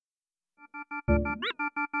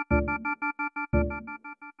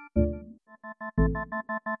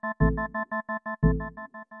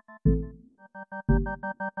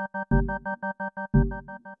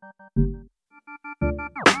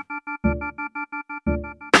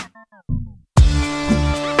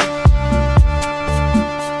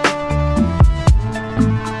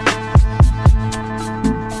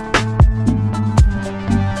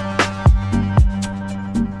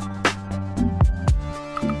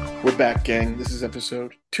We're back, gang. This is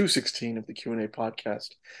episode 216 of the Q&A podcast.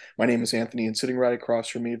 My name is Anthony, and sitting right across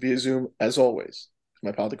from me via Zoom, as always, is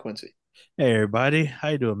my pal DeQuincy. Hey everybody, how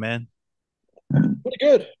you doing, man?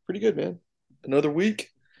 Pretty good, man. Another week,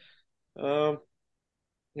 um,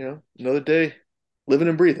 another day, living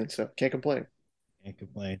and breathing, so can't complain. Can't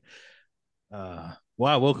complain. Well,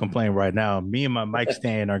 I will complain right now. Me and my mic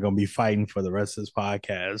stand are gonna be fighting for the rest of this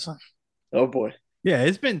podcast. Oh boy. Yeah,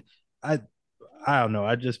 it's been I I don't know.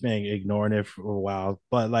 I've just been ignoring it for a while,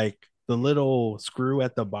 but like the little screw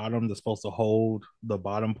at the bottom that's supposed to hold the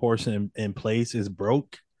bottom portion in place is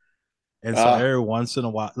broke, and so Ah, every once in a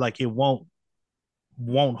while, like it won't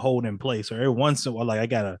hold in place, or every once in a while,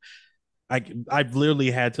 like I've literally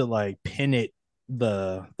had to like pin it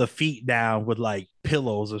the feet down with like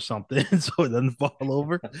pillows or something so it doesn't fall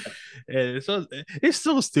over. And so it's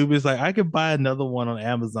so stupid. It's like I could buy another one on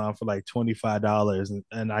Amazon for like $25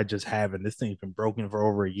 and I just haven't. This thing's been broken for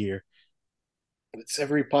over a year. it's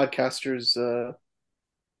every podcaster's.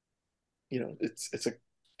 It's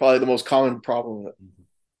probably the most common problem that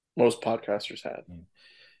most podcasters have.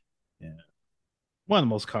 Yeah. One of the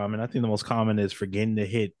most common. I think the most common is forgetting to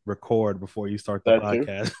hit record before you start the That too.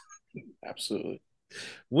 podcast, Absolutely.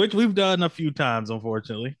 which we've done a few times,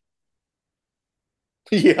 unfortunately.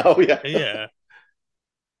 Yeah. Oh yeah. Yeah.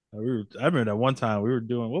 I remember that one time we were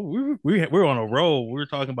doing well, we were on a roll. We were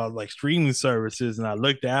talking about like streaming services, and I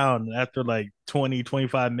looked down after like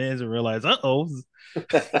 20-25 minutes and realized, uh-oh.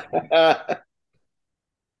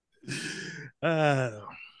 Uh,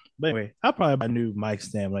 but anyway, I'll probably buy a new mic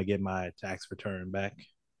stand when I get my tax return back.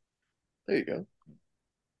 There you go.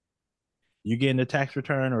 You getting the tax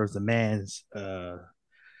return, or is the man's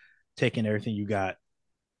taking everything you got?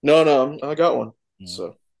 No, no, I got one. Mm,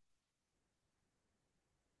 So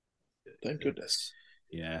thank goodness.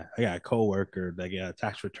 yeah, I got a coworker that got a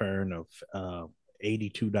tax return of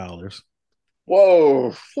 $82.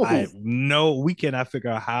 Whoa. We cannot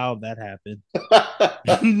figure out how that happened.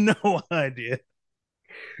 I No idea.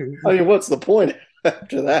 mean, what's the point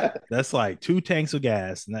after that? That's like two tanks of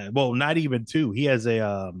gas. Well, not even two. He has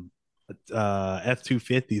a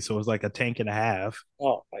F-250, so it's like a tank and a half.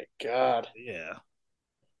 Oh my God. Yeah.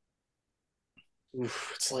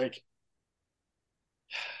 Oof, it's like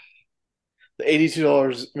the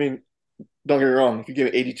 $82. I mean, don't get me wrong. If you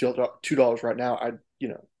give me $82 right now,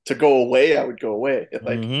 to go away, I would go away.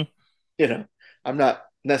 Like, Mm-hmm. you know, I'm not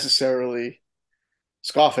necessarily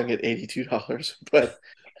scoffing at $82, but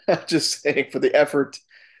I'm just saying for the effort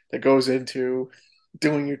that goes into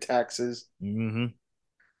doing your taxes. Mm-hmm.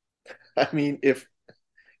 I mean, if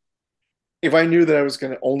I knew that I was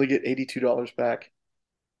going to only get $82 back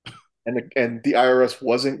and the IRS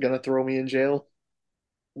wasn't going to throw me in jail,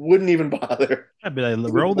 wouldn't even bother. I'd be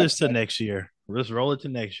like, roll this to next year. Let's roll it to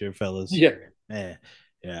next year, fellas. Yeah. Man,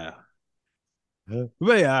 yeah.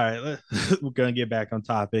 But yeah, all right. We're gonna get back on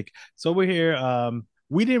topic. So we're here.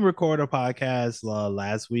 We didn't record a podcast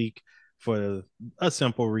last week for a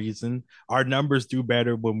simple reason. Our numbers do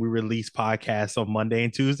better when we release podcasts on Monday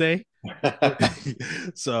and Tuesday.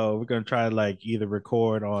 So we're gonna try to like either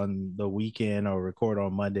record on the weekend or record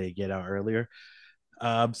on Monday, get out earlier.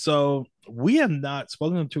 So we have not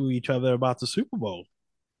spoken to each other about the Super Bowl.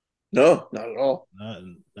 No, not at all.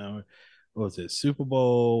 No, what was it? Super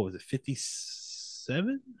Bowl? Was it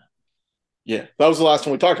 57? Yeah, that was the last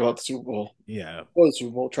time we talked about the Super Bowl. Yeah. Or the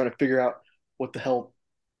Super Bowl, trying to figure out what the hell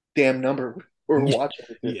damn number we're watching.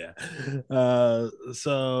 Yeah.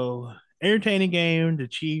 So entertaining game. The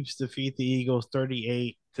Chiefs defeat the Eagles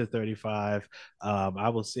 38-35. I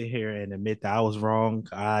will sit here and admit that I was wrong.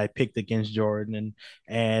 I picked against Jordan,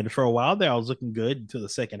 and for a while there I was looking good until the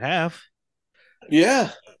second half. Yeah,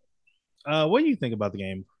 What do you think about the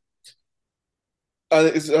game?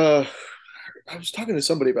 it's, I was talking to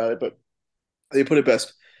somebody about it, but they put it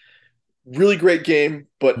best. Really great game,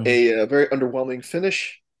 but Mhm. a very underwhelming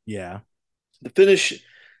finish. Yeah. The finish,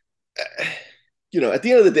 at the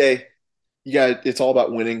end of the day, it's all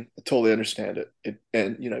about winning. I totally understand it.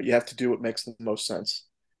 And you have to do what makes the most sense.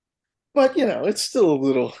 But it's still a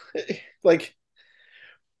little like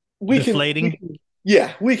we Deflating. can,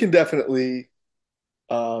 yeah, we can definitely,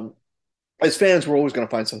 um, as fans, we're always going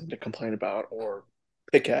to find something to complain about or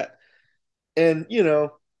pick at. And,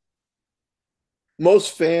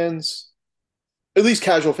 most fans, at least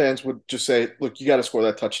casual fans, would just say, look, you got to score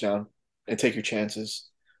that touchdown and take your chances.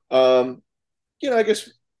 Um, I guess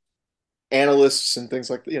analysts and things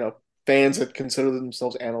like that, fans that consider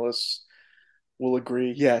themselves analysts will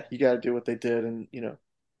agree, yeah, you got to do what they did and,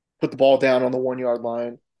 put the ball down on the 1 yard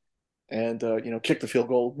line and, kick the field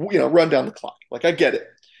goal, run down the clock. Like, I get it.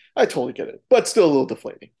 I totally get it, but still a little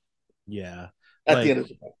deflating Yeah. at the Like end of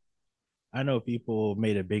the day. I know people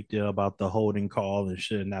made a big deal about the holding call and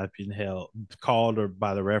should not have been held called or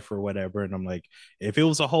by the ref or whatever. And I'm like, if it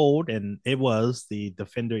was a hold, and it was, the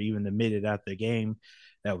defender even admitted after the game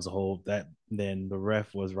that was a hold, that then the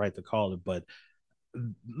ref was right to call it. But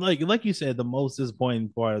like you said, the most disappointing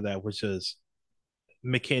part of that was just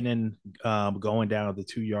McKinnon going down at the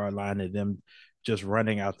 2 yard line and them just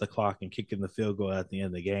running out the clock and kicking the field goal at the end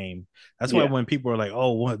of the game. That's why Yeah. when people are like,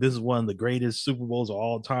 "Oh, this is one of the greatest Super Bowls of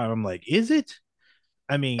all time," I'm like, "Is it?"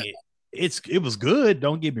 I mean, it was good.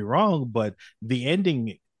 Don't get me wrong, but the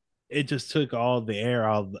ending, it just took all the air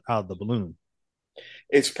out of the balloon.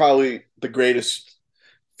 It's probably the greatest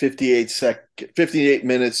 58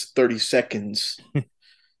 minutes, 30 seconds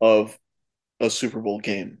of a Super Bowl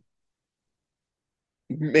game.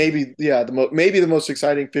 Yeah, Maybe, yeah, maybe the most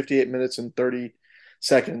exciting 58 minutes and 30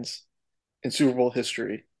 seconds in Super Bowl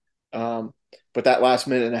history. Um, but that last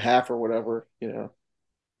minute and a half or whatever,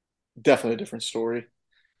 definitely a different story.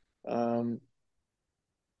 Um,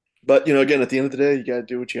 but again, at the end of the day, you got to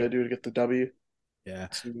do what you got to do to get the W yeah.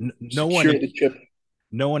 to No one secure in the chip.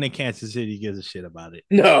 no one in Kansas City gives a shit about it,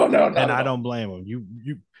 No, no, and not at I all. don't blame them.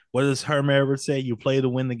 You. What does Herm Edwards say? You play to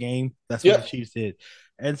win the game. That's what the Yep. Chiefs did,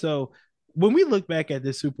 and so when we look back at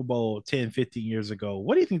this Super Bowl 10, 15 years ago,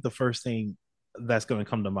 what do you think the first thing that's going to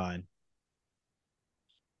come to mind?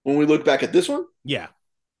 When we look back at this one, Yeah,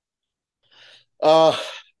 uh,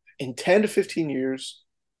 in 10 to 15 years,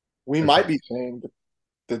 we that's might right. be saying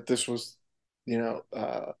that this was, you know,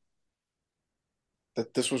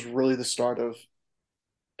 that this was really the start of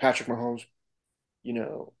Patrick Mahomes, you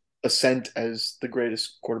know, ascent as the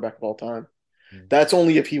greatest quarterback of all time. Mm. That's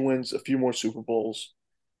only if he wins a few more Super Bowls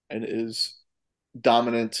and is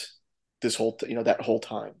dominant that whole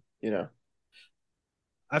time,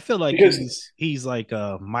 I feel like because of he's like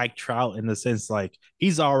Mike Trout in the sense like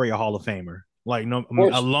he's already a Hall of Famer. Like no, as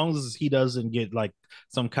course, long as he doesn't get like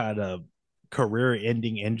some kind of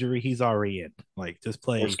career-ending injury, he's already in. Like just or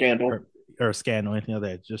play scandal. or scandal anything like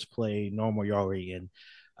that. Just play normal. You're already in.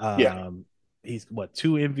 Yeah. Um, he's what,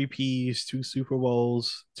 two MVPs, two Super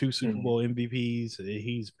Bowls, two Super Mhm. Bowl MVPs.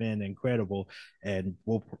 He's been incredible, and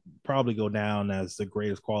will probably go down as the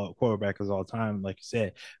greatest quarterback of all time. Like you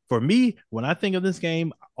said, for me, when I think of this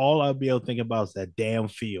game, all I'll be able to think about is that damn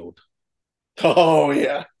field. Oh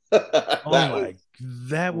yeah. Oh That was my,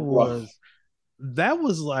 that rough. was that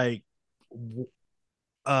was like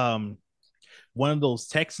um one of those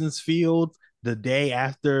Texans field the day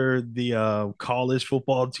after the college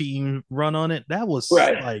football team run on it. That was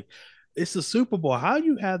Right. like, it's a Super Bowl. How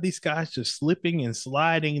you have these guys just slipping and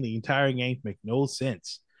sliding the entire game make no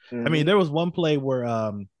sense. I mean, Hmm. there was one play where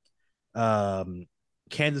um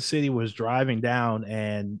Kansas City was driving down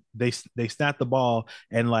and they snapped the ball,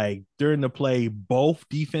 and like during the play both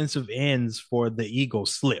defensive ends for the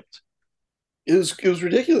Eagles slipped. It was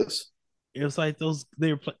ridiculous. It was like those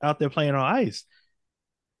they were out there playing on ice.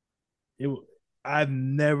 It I've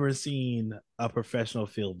never seen a professional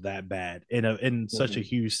field that bad in such a Mhm.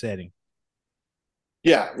 huge setting.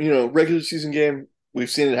 Yeah, regular season game, we've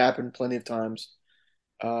seen it happen plenty of times.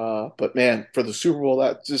 But man, for the Super Bowl,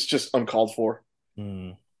 that's just uncalled for.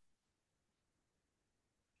 Mm.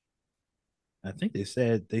 I think they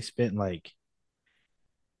said they spent like,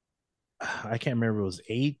 I can't remember, it was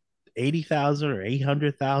 80,000 or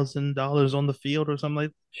 $800,000 on the field or something like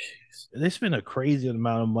that. They spent a crazy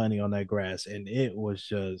amount of money on that grass, and it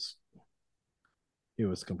was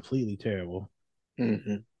completely terrible. Hmm.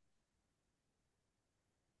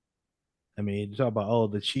 I mean, you talk about, oh,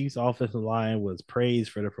 the Chiefs' offensive line was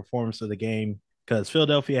praised for the performance of the game because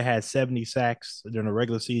Philadelphia had 70 sacks during the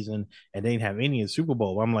regular season and they didn't have any in the Super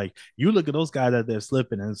Bowl. I'm like, you look at those guys out there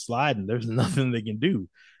slipping and sliding, there's nothing they can do.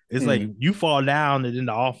 It's like Hmm. you fall down and then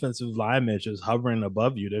the offensive lineman is just hovering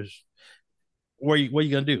above you. There's what are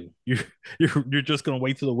you gonna do? You're just gonna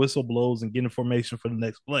wait till the whistle blows and get information for the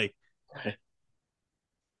next play.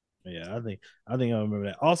 Yeah, I think I remember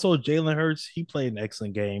that. Also, Jalen Hurts, he played an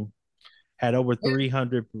excellent game, had over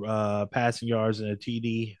 300 passing yards and a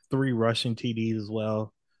TD, three rushing TDs as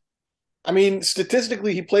well. I mean,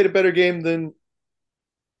 statistically, he played a better game than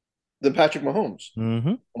Patrick Mahomes.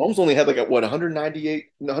 Mm-hmm. Mahomes only had like 198,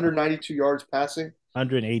 192 yards passing.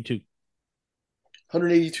 182.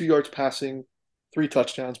 182 yards passing, 3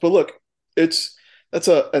 touchdowns. But look, it's that's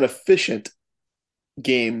an efficient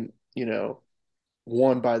game,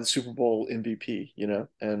 won by the Super Bowl MVP,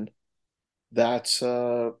 and that's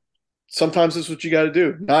sometimes that's what you got to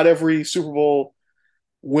do. Not every Super Bowl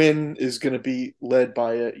win is going to be led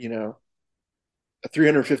by a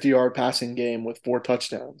 350-yard passing game with 4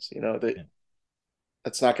 touchdowns.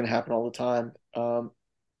 That's not going to happen all the time.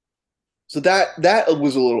 So that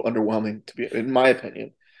was a little underwhelming to be, in my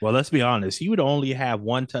opinion. Well, let's be honest. He would only have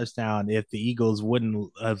one touchdown if the Eagles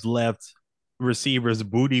wouldn't have left receivers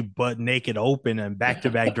booty butt naked open and back to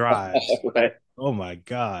back drives. Right? Oh my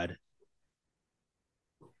God.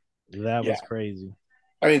 That Yeah. was crazy.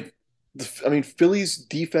 I mean, Philly's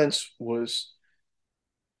defense was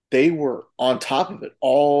they were on top of it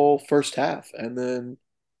all first half, and then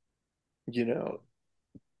you know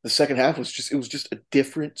the second half was just a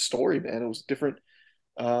different story, man. It was different.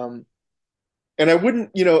 Um, and I wouldn't,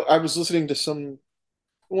 I was listening to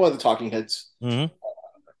one of the talking heads, Mm-hmm.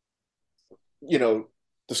 you know,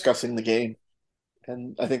 discussing the game,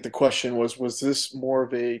 and I think the question was this more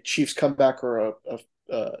of a Chiefs comeback or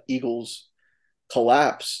a Eagles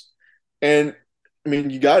collapse? And I mean,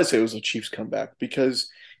 you got to say it was a Chiefs comeback because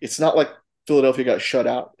it's not like Philadelphia got shut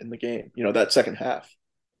out in the game. That second half.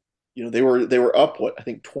 They were up what I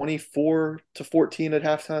think 24-14 at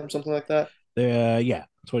halftime, something like that. Yeah,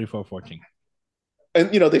 24-14. And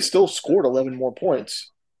they still scored 11 more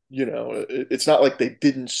points. It's not like they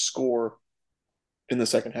didn't score in the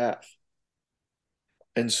second half.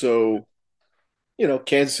 And so,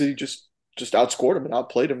 Kansas City just outscored them and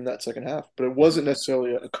outplayed them in that second half. But it wasn't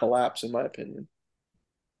necessarily a collapse, in my opinion.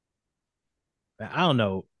 I don't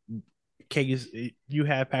know. Case you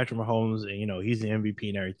have Patrick Mahomes, and he's the MVP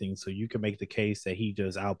and everything, so you can make the case that he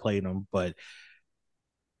just outplayed him. But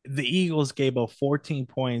the Eagles gave up 14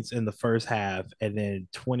 points in the first half and then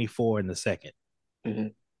 24 in the second. Mm-hmm.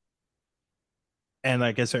 And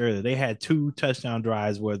like I said earlier, they had 2 touchdown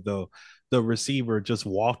drives where the receiver just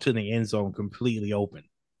walked to the end zone completely open.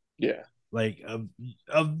 Yeah. Like,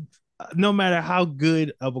 no matter how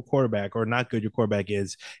good of a quarterback or not good your quarterback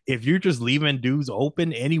is, if you're just leaving dudes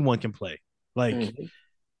open, anyone can play. Like, Mm-hmm.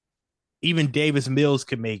 even Davis Mills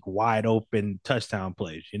could make wide open touchdown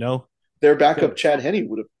plays. Their backup So, Chad Henne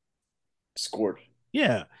would have scored.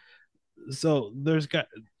 yeah. So there's got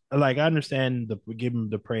like I understand the giving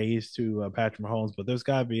the praise to Patrick Mahomes, but there's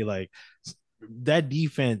got to be like that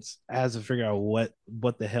defense has to figure out what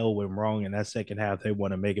the hell went wrong in that second half. They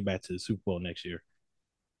want to make it back to the Super Bowl next year.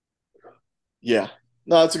 Yeah.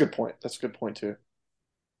 No, that's a good point. That's a good point too.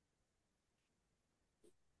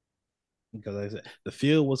 Because like I said, the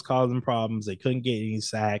field was causing problems. They couldn't get any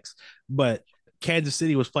sacks, but Kansas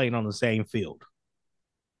City was playing on the same field.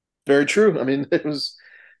 Very true. I mean, it was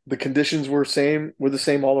the conditions were the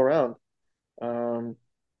same all around. Um,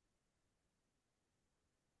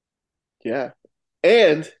 yeah.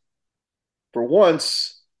 And for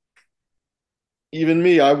once, even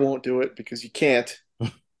me, I won't do it because you can't.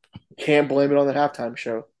 You can't blame it on the halftime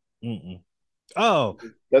show. Mm-mm. Oh,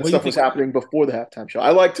 That what do you stuff was think? happening before the halftime show.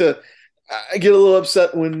 I get a little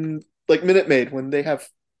upset when, like Minute Maid, when they have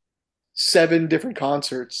 7 different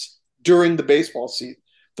concerts during the baseball season,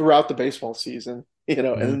 throughout the baseball season, and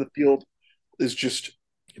Mm-hmm. then the field is just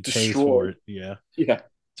It pays for destroyed. it. Yeah. Yeah.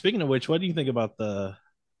 Speaking of which, what do you think about the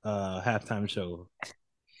halftime show?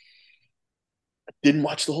 Didn't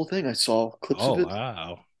watch the whole thing. I saw clips Oh of it.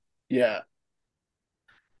 wow. Yeah.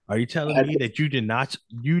 Are you telling I, me that you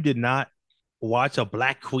did not watch a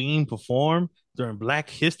black queen perform during Black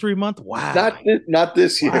History Month? Wow. not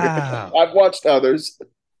this year. Wow. I've watched others.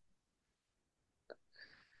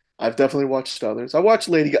 I've definitely watched others. I watched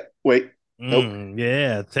Lady Gaga. Wait, nope.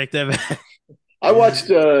 Yeah, take that back. I watched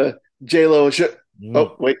J Lo. Mm.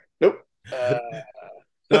 Oh, wait, nope.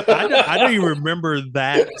 No, I know you remember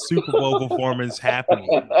that Super Bowl performance happening.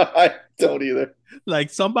 I don't either. Like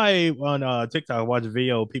somebody on TikTok watched a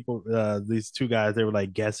video, people these 2 guys, they were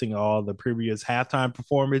like guessing all the previous halftime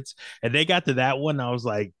performance, and they got to that one. I was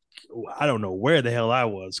like, I don't know where the hell I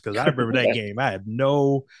was because I remember that game. I have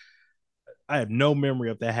no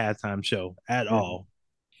memory of that halftime show at Mhm. all.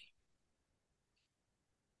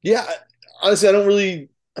 Yeah, honestly, I don't really.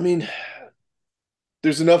 I mean,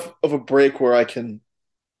 there's enough of a break where I can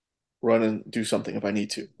run and do something if I need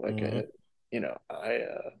to. Like, Mm-hmm. you know,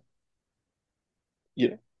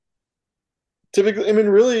 typically, I mean,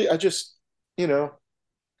 really, you know,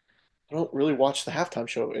 I don't really watch the halftime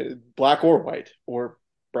show, black or white or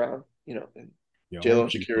brown. In Your J Lo own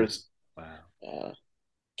and people. Shakira's Wow. uh,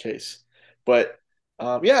 case. But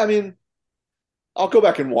yeah, I mean, I'll go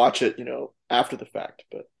back and watch it, after the fact.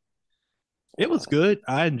 But It was good.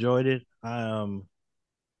 I enjoyed it.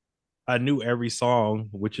 I knew every song,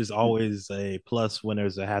 which is always a plus when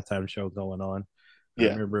there's a halftime show going on. I Yeah.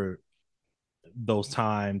 remember those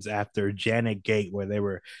times after Janet Gate where they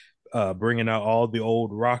were bringing out all the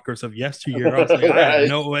old rockers of yesteryear. I was like, I have Right.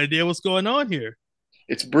 no idea what's going on here.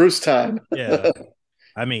 It's Bruce time. Yeah,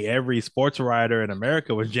 I mean, every sports writer in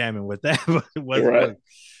America was jamming with that, but it wasn't. Right. But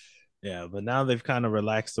yeah, but now they've kind of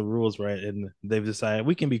relaxed the rules, right? And they've decided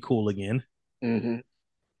we can be cool again. hmm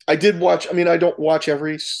I did watch. I mean, I don't watch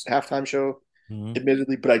every halftime show, Mm-hmm.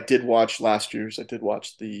 admittedly, but I did watch last year's. I did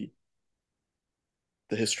watch the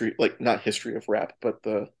history, like not history of rap, but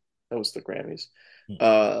the that was the Grammys.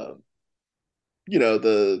 Uh,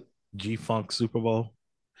 the G Funk Super Bowl,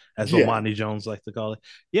 as yeah, Bomani Jones like to call it.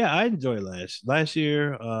 Yeah, I enjoyed last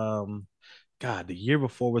year. God, the year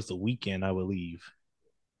before was the weekend, I believe.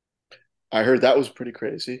 I heard that was pretty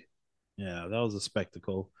crazy. Yeah, that was a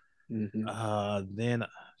spectacle. hmm Then,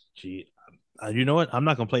 gee, you know what? I'm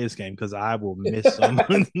not gonna play this game because I will miss some.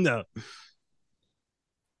 No,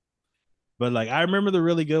 but like I remember the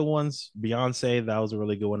really good ones. Beyonce, that was a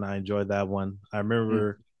really good one. I enjoyed that one. I Of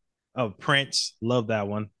remember, oh, Prince, love that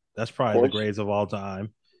one. That's probably the course, greatest of all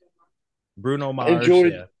time. Bruno I Mars,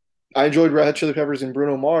 enjoyed yeah. I enjoyed Red Hot Chili Peppers and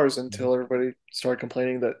Bruno Mars Mhm. until everybody started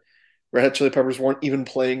complaining that Red Hot Chili Peppers weren't even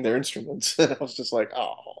playing their instruments. And I was just like,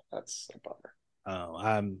 oh, that's a bummer.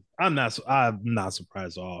 I'm not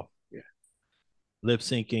surprised at all. Yeah. Lip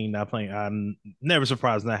syncing, not playing. I'm never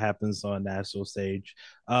surprised when that happens on a national stage.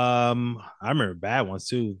 I remember bad ones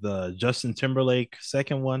too. The Justin Timberlake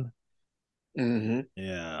second one. hmm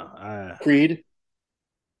Yeah, I Creed.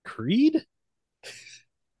 Creed.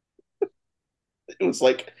 It was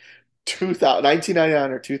like 2000,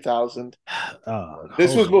 1999 or 2000.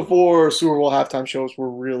 This was Hold on. before Super Bowl halftime shows were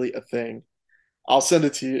really a thing. I'll send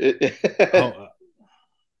it to you. Oh,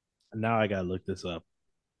 now I gotta look this up.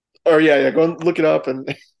 Or yeah, go and look it up and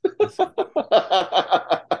This,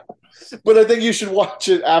 but I think you should watch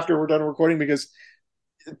it after we're done recording because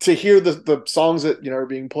to hear the songs that are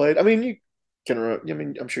being played. I mean, you can. I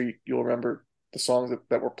mean, I'm sure you'll remember the songs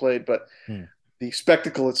that were played, but hmm, the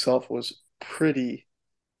spectacle itself was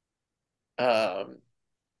um,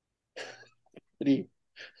 pretty,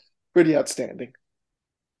 pretty outstanding.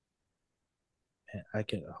 I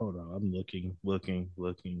can hold on. I'm looking.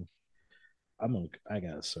 I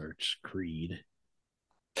gotta search Creed.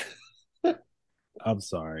 I'm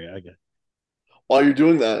sorry. I got. While you're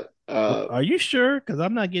doing that, Are you sure? Because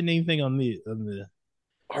I'm not getting anything on the.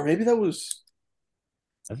 or maybe that was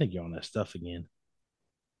I think you're on that stuff again.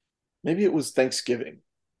 maybe it was Thanksgiving.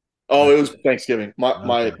 Oh, it was Okay. Thanksgiving. My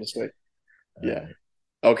Okay. mistake. All Yeah. right.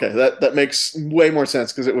 Okay, that makes way more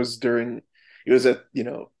sense because it was during it was at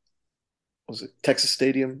was it Texas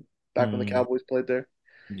Stadium back when the Mm, Cowboys played there.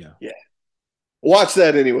 yeah. Yeah, watch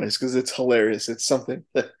that anyways because it's hilarious. It's something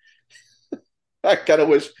that I kind of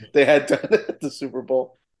wish they had done at the Super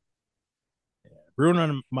Bowl.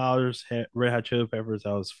 Bruno Mars, Red Hot Chili Peppers.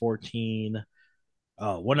 I was 14.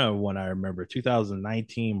 One other one I remember,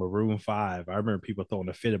 2019, Maroon 5. I remember people throwing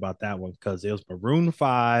a fit about that one because it was Maroon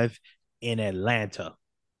 5 in Atlanta.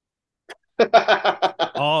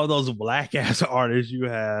 All those black ass artists you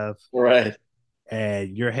have, Right.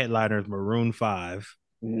 and your headliner is Maroon 5.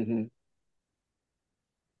 hmm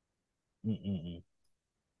Mm-mm-mm.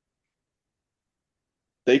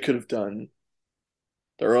 They could have done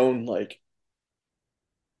their own like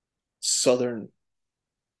Southern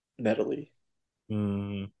medley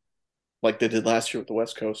Mm, like they did last year with the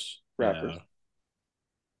West Coast rappers. yeah,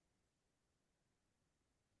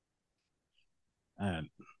 I,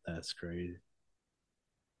 that's crazy.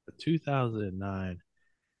 2009.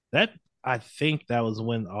 That I think that was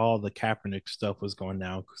when all the Kaepernick stuff was going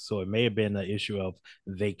down. So it may have been the issue of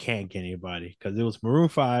they can't get anybody because it was Maroon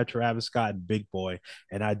 5, Travis Scott, and Big Boy.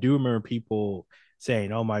 And I do remember people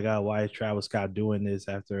saying, oh my God, why is Travis Scott doing this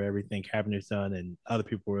after everything Kaepernick's done? And other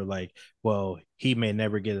people were like, well, he may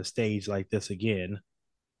never get a stage like this again.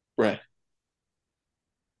 Right.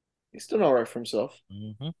 He's done all right for himself.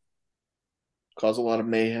 Mm-hmm. Caused a lot of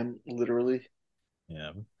mayhem, literally.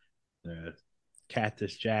 Yeah. The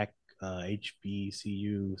Cactus Jack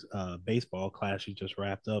HBCU baseball class he just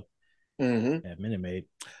wrapped up hmm at Minute Maid.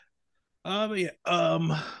 But yeah,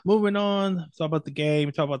 moving on. Talk about the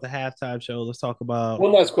game. Talk about the halftime show. Let's talk about.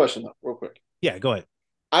 One last question, though, real quick. Yeah, go ahead.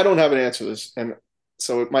 I don't have an answer to this, and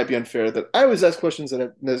so it might be unfair that I always ask questions that I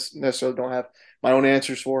necessarily don't have my own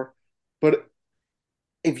answers for. But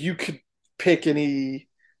if you could pick anybody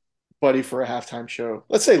for a halftime show,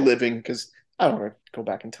 let's say living, because I don't want to go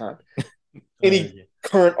back in time, any Yeah.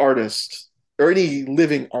 current artist or any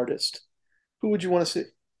living artist, who would you want to see?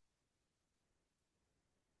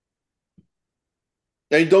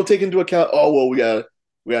 And you don't take into account, oh well, we gotta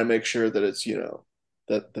make sure that it's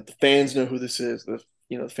that the fans know who this is.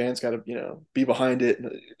 The fans gotta be behind it.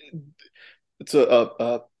 And it's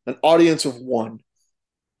an audience of one.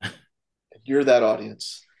 You're that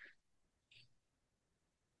audience.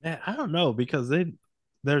 Yeah, I don't know because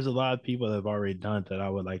there's a lot of people that have already done it that I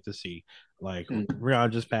would like to see. Like Mm.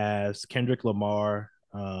 Rihanna just passed, Kendrick Lamar.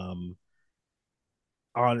 On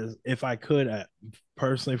if I could,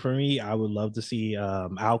 personally for me, I would love to see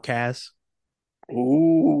Outkast.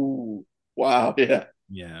 Ooh, wow, yeah,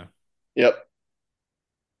 Yeah, yep,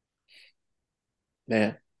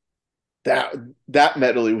 man, that that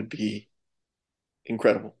medley would be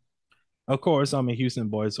incredible. of course I'm a Houston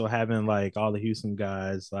boy, so having like all the Houston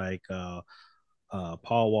guys like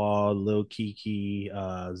Paul Wall, Lil Kiki,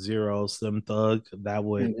 Zero, Slim Thug,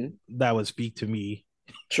 Hmm. that would speak to me.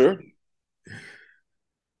 Sure.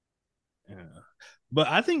 Yeah. But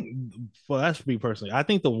I think, well, that's me personally. I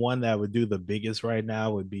think the one that would do the biggest right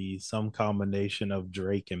now would be some combination of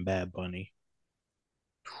Drake and Bad Bunny.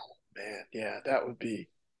 Man, yeah, that would be,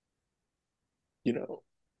 you know,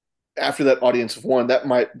 after that audience of one,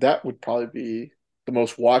 that would probably be the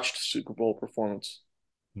most watched Super Bowl performance.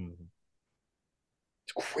 Hmm.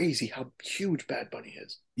 It's crazy how huge Bad Bunny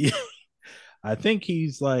is. Yeah, I think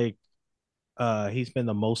he's been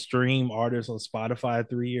the most streamed artist on Spotify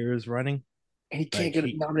 3 years running. And he can't Like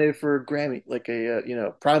get nominated for a Grammy, like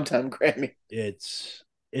a primetime Grammy. it's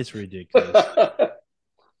ridiculous.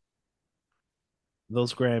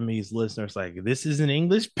 Those Grammys listeners like this is an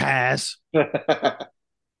English pass. Bad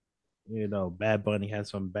Bunny has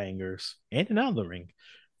some bangers and another ring.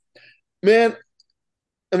 Man,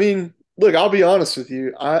 I mean, look, I'll be honest with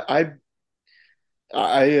you.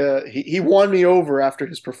 He won me over after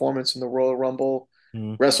his performance in the Royal Rumble,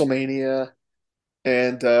 Hmm. WrestleMania,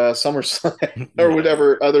 and SummerSlam or Yeah,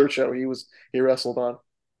 whatever other show he wrestled on.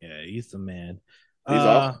 yeah, he's the man. He's Uh,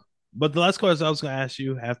 awesome. but the last question I was going to ask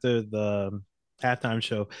you after the halftime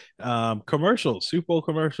show, commercials, Super Bowl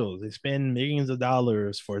commercials. They spend millions of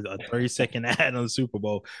dollars for a 30-second ad on the Super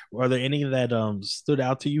Bowl. Were there any that stood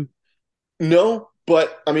out to you? No,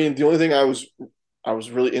 but I mean, the only thing I was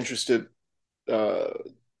really interested. Uh,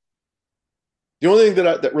 the only thing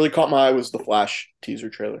that really caught my eye was the Flash teaser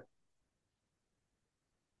trailer.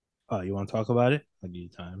 Oh, you want to talk about it? I'll give you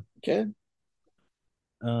time. Okay.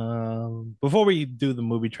 Before we do the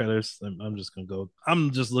movie trailers, I'm just gonna go.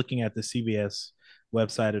 I'm just looking at the CBS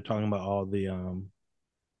website. They're talking about all they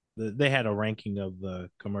had a ranking of the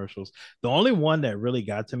commercials. The only one that really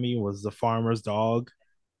got to me was the farmer's dog.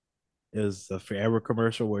 Is the Forever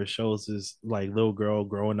commercial where it shows this like little girl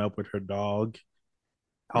growing up with her dog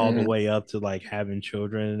all the Mm. way up to like having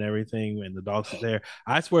children and everything, and the dog's there.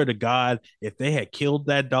 I swear to God, if they had killed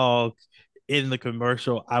that dog in the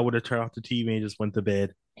commercial, I would have turned off the TV and just went to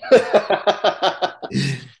bed.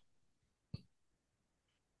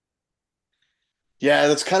 Yeah,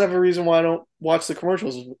 that's kind of a reason why I don't watch the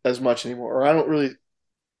commercials as much anymore, or I don't really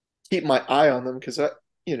keep my eye on them because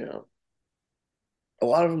you know, a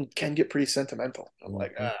lot of them can get pretty sentimental. I'm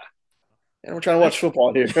like, Mhm. and we're trying to watch Actually,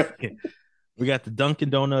 football here. we got the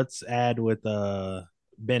Dunkin' Donuts ad with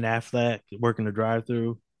Ben Affleck working the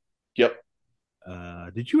drive-through. Yep,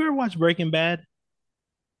 Did you ever watch Breaking Bad?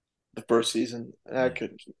 the first season, I Yeah,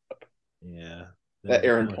 couldn't keep yeah. that The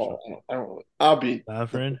Aaron commercial. Paul. I don't. I'll be My the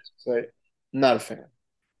friend. first to say, not a fan.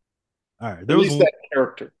 All right, At least that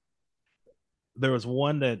character. there was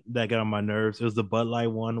one that got on my nerves. It was the Bud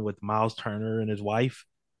Light one with Miles Turner and his wife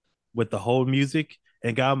with the whole music,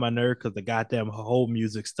 and got on my nerve because the goddamn whole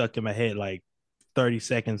music stuck in my head like 30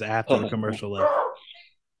 seconds after the commercial left.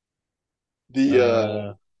 The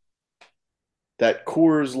Uh, that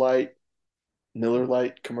Coors Light, Miller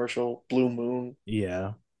Light commercial, Blue Moon.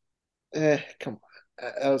 yeah, Come on.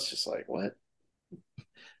 I was just like, what?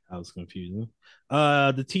 I was confusing.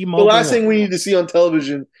 The The T-Mobile last one. thing we need to see on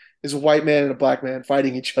television is a white man and a black man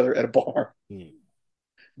fighting each other at a bar,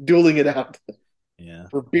 dueling it out Yeah.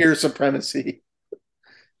 for beer supremacy,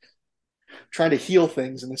 trying to heal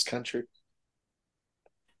things in this country.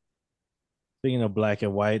 Speaking of black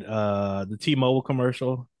and white, the T-Mobile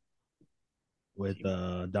commercial with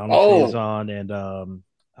Donald Oh, Faison and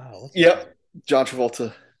what's his name? yep. John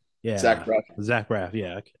Travolta, Zach Yeah, Braff. Zach Braff.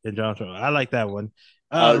 Yeah, and John. I like that one.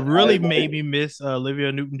 I Really like, made me miss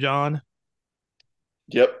Olivia Newton-John.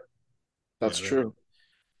 yep, that's Yeah, true.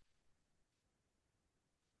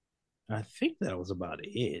 I think that was about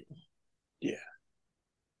it. Yeah,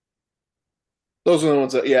 those are the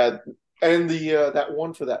ones that, yeah. And the that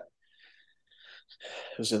one for that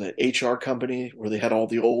was in an HR company where they had all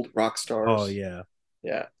the old rock Oh stars. yeah,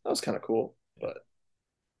 Yeah, that was kind of cool. yeah. But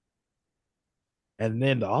And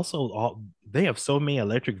then also, they have so many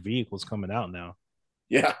electric vehicles coming out now.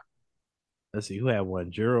 Yeah, Let's see who had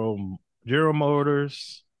one. Giro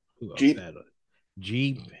Motors. Who else Jeep. had a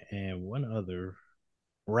Jeep and one other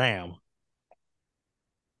Ram?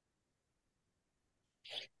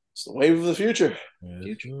 It's the wave of the future. Yes,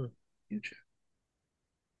 Future, sir. future.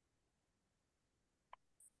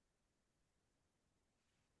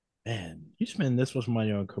 Man, you spend this much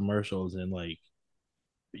money on commercials and like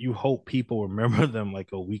you hope people remember them like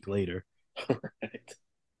a week later. Right.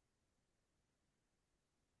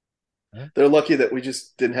 Huh? They're lucky that we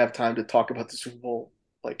just didn't have time to talk about the Super Bowl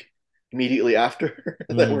like immediately after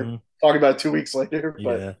that we're Mm-hmm. talking about 2 weeks later.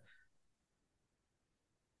 But Yeah.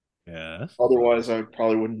 Yeah, that's a lot. otherwise, I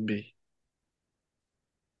probably wouldn't be.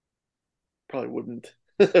 Probably wouldn't.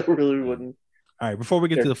 I really Yeah. wouldn't. All right, before we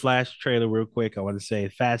get to Care. the Flash trailer, real quick, I want to say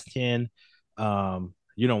Fast 10.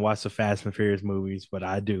 You don't watch the Fast and Furious movies, but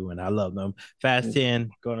I do, and I love them. Fast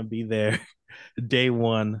 10 gonna be there day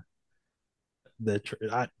one.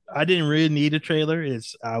 I didn't really need a trailer.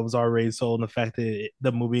 I was already sold on the fact that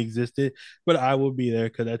the movie existed, but I will be there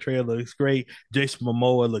because that trailer looks great. Jason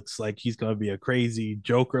Momoa looks like he's gonna be a crazy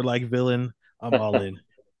Joker like villain. I'm all in.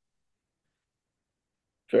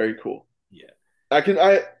 Very cool. Yeah. I can.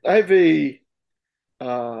 I have a.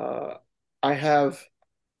 Uh, I have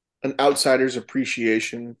an outsider's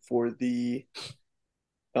appreciation for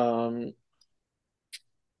um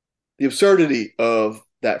the absurdity of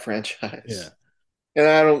that Yeah. franchise, and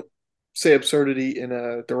I don't say absurdity in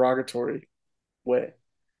a derogatory way,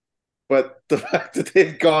 but the fact that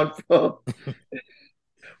they've gone from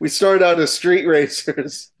we started out as street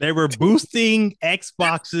racers They were boosting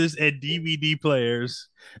Xboxes and DVD players,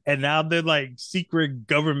 and now they're like secret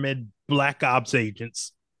government black ops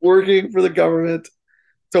agents. working for the government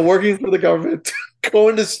to working for the government,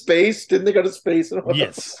 going to space. Didn't they go to space?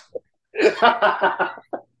 Yes.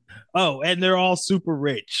 Oh, and they're all super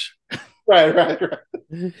rich. Right, right,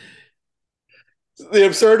 right. The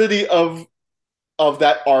absurdity of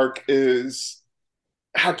that arc is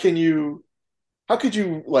how can you how could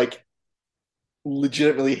you like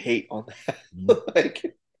legitimately hate on that?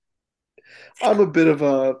 Like I'm a bit of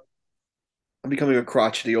a I'm becoming a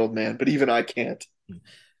crotchety old man, but even I can't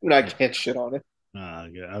shit on it.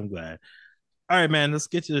 Yeah, I'm glad. All right, man. Let's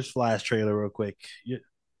get to this Flash trailer real quick. Yeah.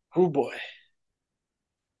 Oh boy.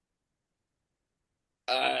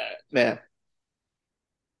 Man.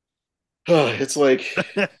 It's like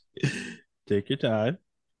Take your time.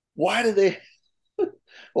 why do they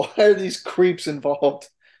why are these creeps involved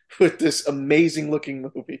with this amazing looking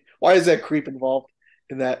movie? Why is that creep involved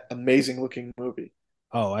in that amazing looking movie?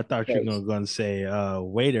 Oh, I thought you were Because gonna say,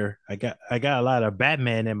 waiter, I got a lot of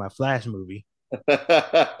Batman in my Flash movie.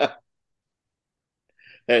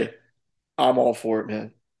 hey, I'm all for it,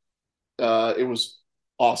 man. It was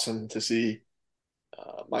awesome to see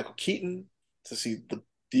Michael Keaton, to see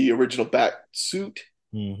the original Bat suit,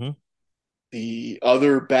 Mm-hmm. the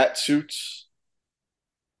other Bat suits,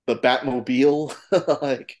 the Batmobile,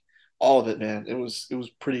 like all of it, man. It was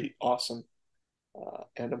pretty awesome,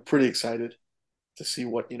 and I'm pretty excited to see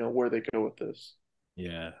what where they go with this.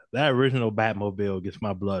 Yeah, that original Batmobile gets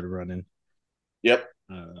my blood running. Yep,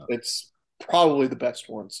 Uh, it's probably the best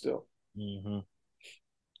one still. mhm.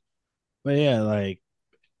 But yeah, like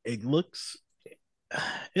it looks,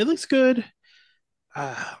 it looks good.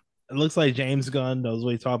 Uh, it looks like James Gunn knows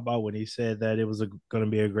what he talked about when he said that it was going to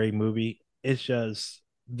be a great movie. It's just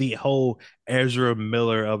the whole Ezra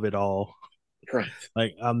Miller of it all. Right.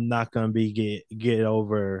 Like I'm not going to be get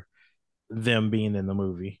over them being in the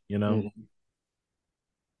movie. You know, Mhm.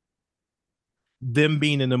 them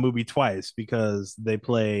being in the movie twice because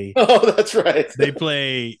Oh, that's right. they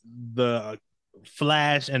play the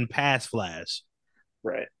Flash and past Flash.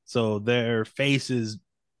 Right. So their faces,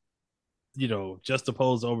 just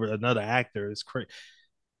opposed over another actor is crazy.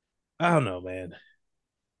 I don't know, man.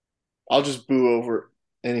 I'll just boo over it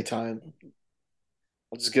anytime.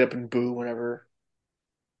 I'll just get up and boo whenever.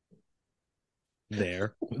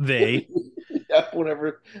 They, Yeah,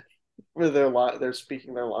 whenever they're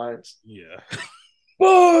speaking their lines. yeah.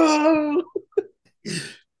 Oh!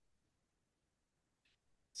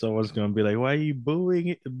 Someone's gonna be like, "Why are you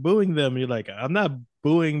booing them?" You're like, "I'm not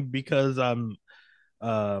booing because um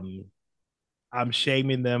I'm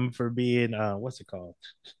shaming them for being what's it called,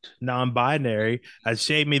 non-binary. I'm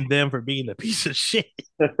shaming them for being a piece of shit."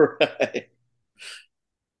 Right.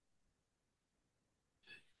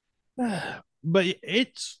 But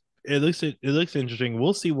it looks interesting.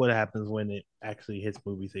 We'll see what happens when it actually hits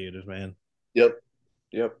movie theaters, man. Yep.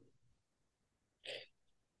 Yep.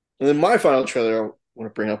 And then my final trailer I want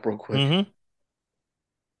to bring up real quick. Mm-hmm.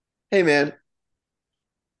 Hey man,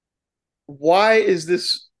 why is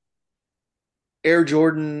this Air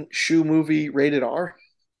Jordan shoe movie rated R?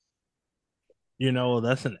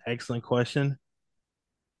 That's an excellent question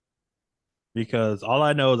because all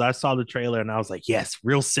I know is I saw the trailer and I was like, yes,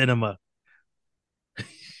 real cinema.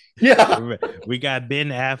 Yeah, We got Ben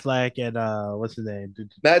Affleck and what's his name?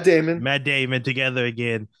 Matt Damon, Matt Damon together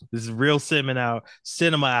again. This is real cinema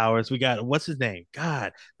hours. We got what's his name?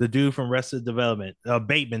 God, the dude from Arrested Development,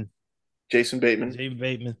 Bateman, Jason Bateman. James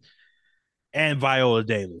Bateman, and Viola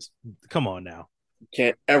Davis. Come on now.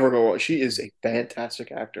 Can't ever go wrong. She is a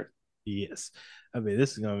fantastic actor. Yes. I mean,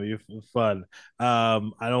 this is gonna be fun. I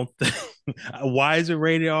don't think why is it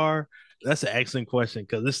rated R? That's an excellent question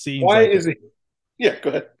because this seems Why like is it? Yeah, go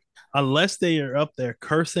ahead. unless they are up there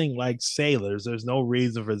cursing like sailors, there's no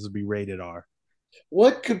reason for this to be rated R.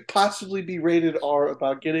 What could possibly be rated R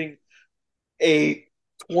about getting a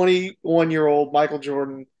 21-year-old Michael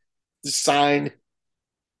Jordan to sign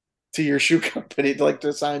to your shoe company, like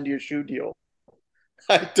to sign to your shoe deal?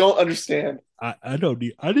 I don't understand. I don't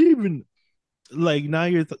I didn't even like now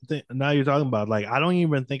you're talking about like I don't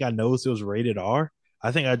even think I noticed it was rated R.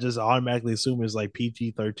 I think I just automatically assume it's like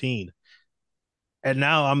PG-13. And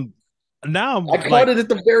now I'm I like caught it at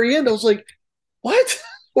the very end. I was like, what?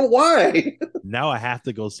 Why? now I have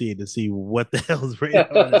to go see it to see what the hell is rated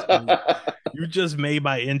R in this movie. You just made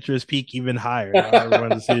my interest peak even higher. Now I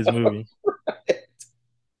want to see this movie.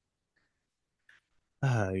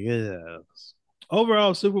 Yeah.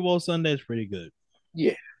 Overall, Super Bowl Sunday is pretty good.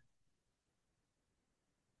 Yeah.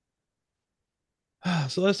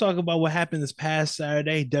 So let's talk about what happened this past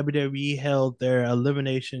Saturday. WWE held their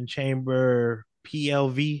Elimination Chamber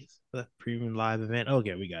PLV, the premium live event.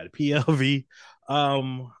 Okay, we got it. PLV.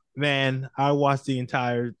 Man, I watched the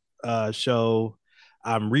entire show.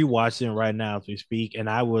 I'm rewatching right now as we speak, and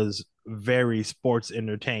I was very sports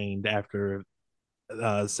entertained after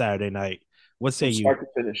Saturday night. What say From you? start to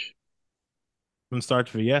finish. From start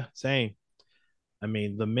to yeah, same. I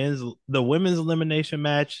mean, the women's elimination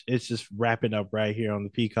match, it's just wrapping up right here on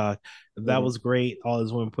the Peacock. That Mhm. was great. All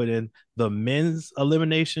this women put in the men's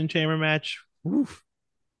elimination chamber match. Oof,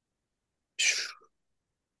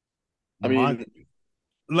 I mean,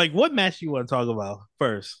 like what match you want to talk about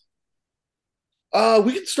first?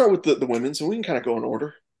 we can start with the women, so we can kind of go in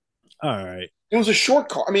order. All right. It was a short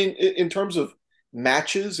card. I mean, in terms of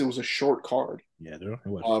matches, it was a short card. Yeah, there are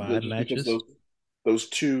what, five Just because matches? those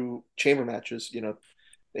two chamber matches,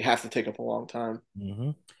 they have to take up a long time.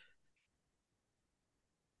 Mm-hmm.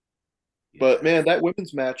 But Yeah. man, that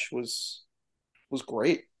women's match was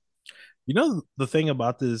great. The thing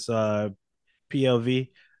about this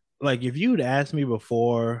PLV, like if you'd asked me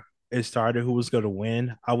before it started who was going to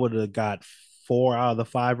win, I would have got 4 out of the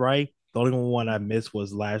 5 right. The only one I missed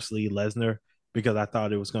was Lashley Lesnar because I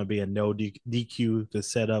thought it was going to be a no DQ to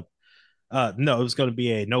set up. No, it was going to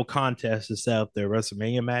be a no contest to set up their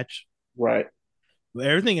WrestleMania match. Right. But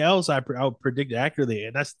everything else I would predict accurately,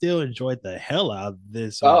 and I still enjoyed the hell out of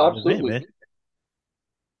this Oh, event, absolutely. man.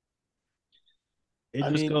 It I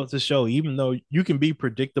just mean, goes to show, even though you can be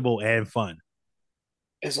predictable and fun.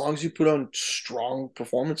 as long as you put on strong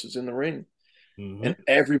performances in the ring, Mm-hmm. and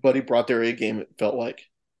everybody brought their A game, it felt like.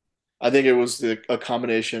 I think it was a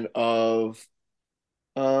combination of,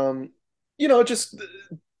 um, just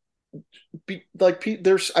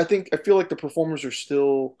there's. I feel like the performers are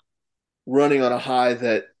still running on a high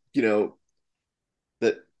that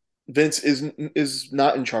that Vince is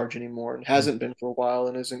not in charge anymore and hasn't been for a while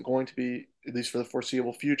and isn't going to be at least for the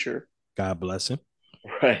foreseeable future. God bless him.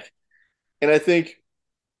 Right. And I think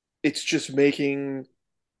it's just making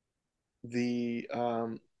the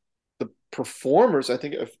the performers. I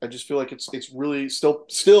just feel like it's really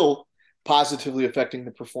still positively affecting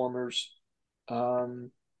the performers.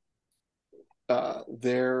 Um,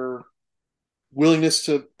 their willingness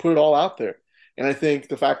to put it all out there, and I think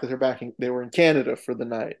the fact that they were in Canada for the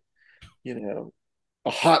night, a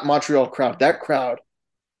hot Montreal crowd. That crowd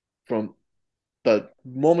from the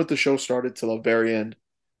moment the show started to the very end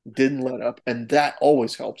didn't let up, and that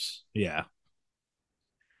always helps. Yeah.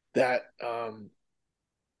 That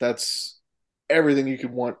that's everything you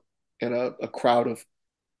could want in a crowd of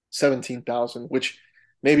 17,000, which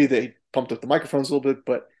maybe they pumped up the microphones a little bit,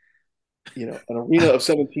 but an arena of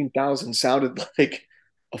 17,000 sounded like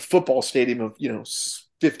a football stadium of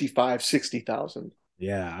 55, 60,000.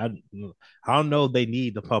 Yeah, I don't know. They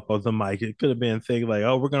need the pump of the mic. It could have been a thing like,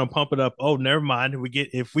 oh, we're gonna pump it up. Oh, never mind.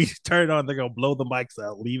 If we turn it on, they're gonna blow the mics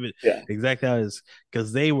out. Leave it Yeah. exactly how it is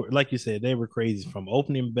because they were like you said, they were crazy from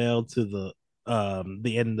opening bell to the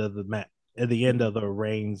end of the match at the end of the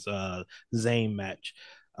Reigns Zayn match.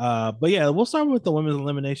 But yeah, we'll start with the women's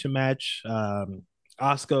elimination match.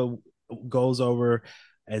 Oscar goes over,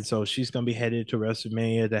 and so she's gonna be headed to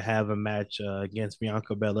WrestleMania to have a match against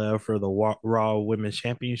Bianca Belair for the Raw Women's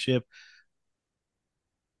Championship.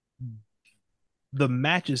 The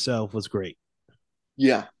match itself was great.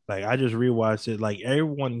 Yeah. Like I just rewatched it. Like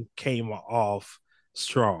everyone came off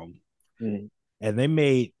strong, Mm. and they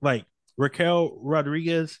made like Raquel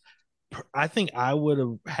Rodriguez. I think I would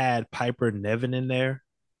have had Piper Nevin in there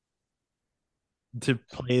to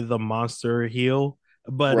play the monster heel,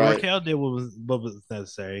 but Right. Raquel did what was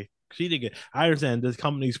necessary. She did good. I understand this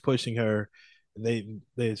company's pushing her.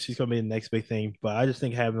 She's gonna be the next big thing, but I just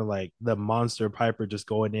think having like the monster Piper just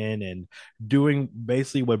going in and doing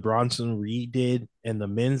basically what Bronson Reed did in the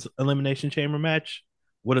men's elimination chamber match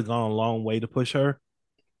would have gone a long way to push her.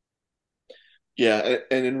 Yeah.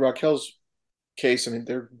 And in Raquel's case, I mean,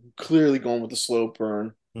 they're clearly going with the slow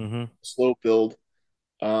burn, Mm-hmm. slow build.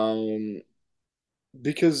 Um,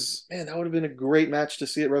 because man, that would have been a great match to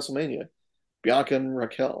see at WrestleMania. Bianca and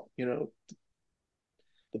Raquel,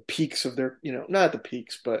 the peaks of their, not at the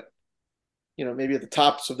peaks, but maybe at the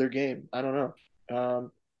tops of their game. I don't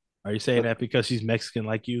know. Are you saying But that because she's Mexican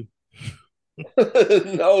like you?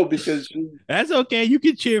 no, because That's okay. You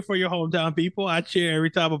can cheer for your hometown people. I cheer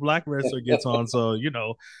every time a black wrestler gets on, so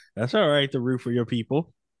that's all right to root for your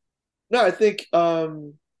people. no, I think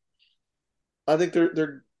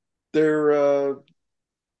they're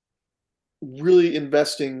really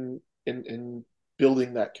investing in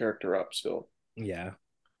building that character up still. Yeah,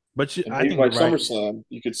 but And I maybe think by you're right. SummerSlam,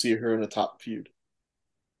 you could see her in a top feud.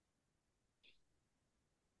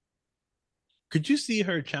 Could you see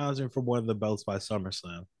her challenging for one of the belts by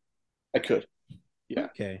SummerSlam? I could, yeah.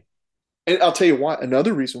 Okay. And I'll tell you why.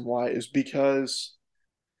 Another reason why is because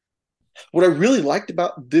what I really liked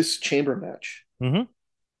about this chamber match Mm-hmm.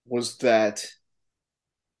 was that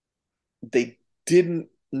they didn't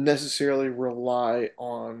necessarily rely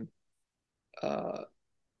on uh,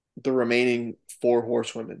 the remaining four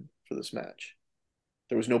horsewomen for this match.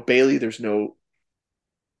 There was no Bayley. There's no,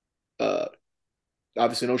 uh,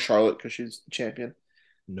 obviously, no Charlotte because she's the champion.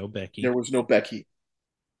 No There Becky. was no Becky.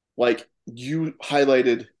 Like, you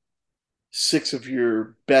highlighted six of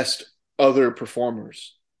your best other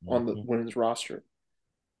performers on the Mm-hmm. women's roster.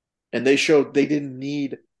 And they showed they didn't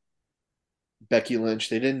need Becky Lynch.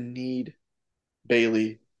 They didn't need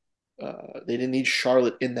Bayley. They didn't need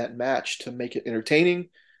Charlotte in that match to make it entertaining,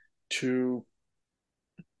 to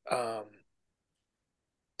um,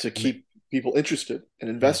 to keep people interested and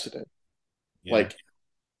Yeah. invested in. Yeah. Like,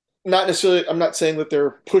 not necessarily. I'm not saying that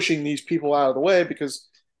they're pushing these people out of the way because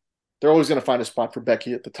they're always going to find a spot for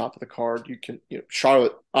Becky at the top of the card.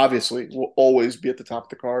 Charlotte obviously will always be at the top of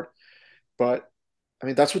the card, but I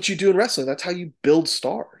mean that's what you do in wrestling. That's how you build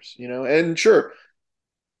stars. And sure,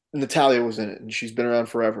 Natalia was in it, and she's been around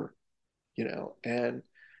forever. And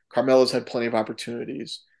Carmella's had plenty of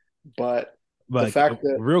opportunities, but the But fact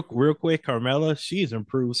that real quick, Carmella, she's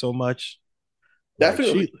improved so much. Like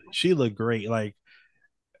definitely, she looked great. Like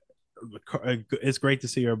it's great to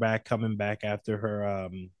see her back coming back after her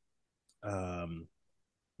um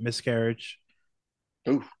miscarriage.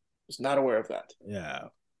 ooh, was not aware of that. Yeah.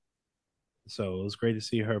 So it was great to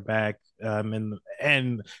see her back.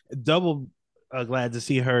 And double glad to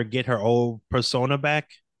see her get her old persona back,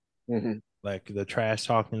 Mm-hmm. like the trash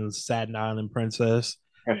talking Staten Island princess.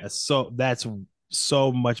 Right. That's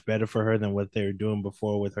so much better for her than what they were doing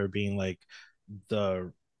before with her being like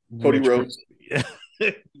the Cody rich. Rhodes,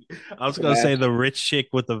 I was the gonna say match. the rich chick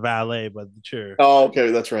with the valet, but sure. Oh,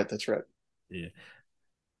 okay, that's right. That's right. Yeah,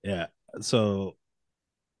 yeah. So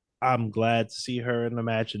I'm glad to see her in the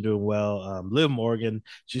match and doing well. Liv Morgan,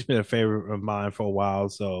 she's been a favorite of mine for a while.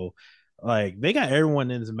 So, like, they got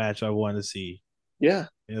everyone in this match I want to see. Yeah.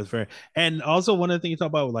 It was fair. And also, one of the things you talk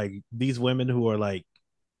about, like, these women who are like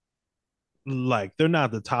they're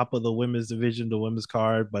not the top of the women's division, the women's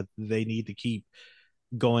card, but they need to keep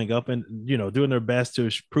going up and doing their best to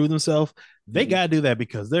prove themselves. They Mhm. got to do that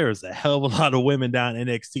because there's a hell of a lot of women down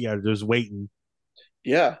NXT are just waiting.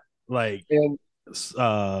 Yeah. Like, And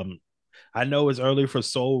um, I know it's early for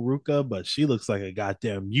Sol Ruka, but she looks like a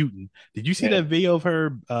goddamn mutant. Did you see that man, video of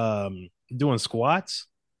her doing squats?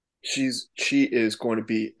 she is going to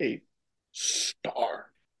be a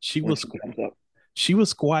star She when was she comes up. she was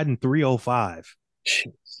squatting 305.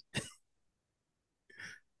 She,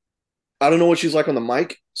 I don't know what she's like on the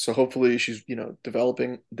mic, so hopefully she's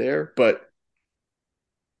developing there. But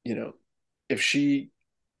you know, if she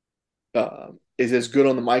is as good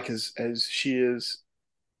on the mic as she is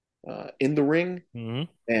in the ring, Mm-hmm.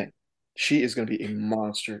 man, she is going to be a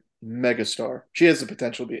monster, megastar. She has the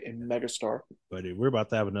potential to be a megastar. But we're about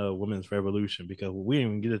to have another women's revolution because we didn't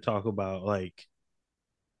even get to talk about like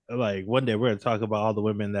like one day we're gonna talk about all the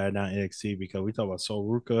women that are not NXT because we talk about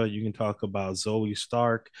Soruka, you can talk about Zoe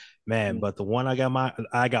Stark, man. Mm. But the one I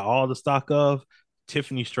got all the stock of,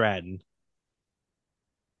 Tiffany Stratton.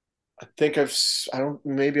 I think I don't,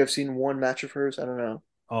 maybe I've seen one match of hers. I don't know.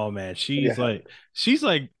 Oh man, Maybe I she's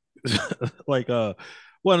like like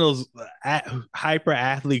one of those hyper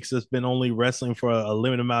athletes that's been only wrestling for a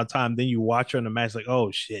limited amount of time. Then you watch her in a match, like,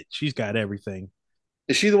 oh shit, she's got everything.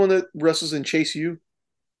 Is she the one that wrestles in Chase U?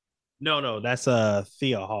 No, no, that's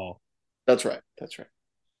Thea Hall. That's right. That's right.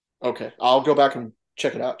 Okay. I'll go back and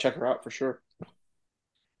check it out. Check her out for sure.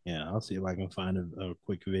 Yeah, I'll see if I can find a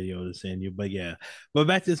quick video to send you. But yeah, but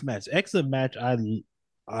back to this match, excellent match.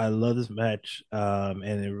 I love this match.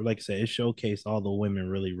 And like I said, it showcased all the women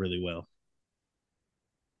really, really well.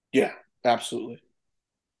 Yeah, absolutely.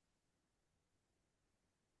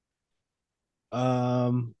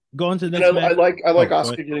 Going to the And next match. I like Oh, go ahead.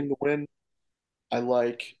 Oscar getting the win. I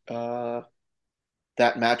like that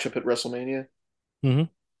matchup at WrestleMania. Mm-hmm.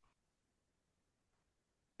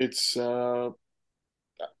 It's I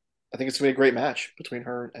think it's gonna be a great match between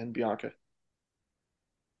her and Bianca.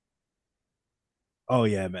 Oh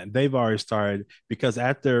yeah, man. They've already started because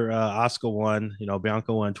after Oscar won,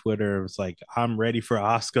 Bianca won Twitter. It was like, I'm ready for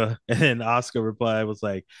Oscar. And then Oscar replied was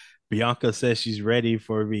like, Bianca says she's ready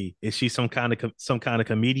for me. Is she some kind of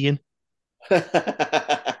comedian? All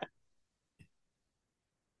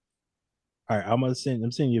right, I'm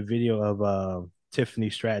sending you a video of Tiffany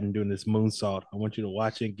Stratton doing this moonsault. I want you to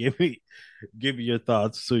watch it and give me your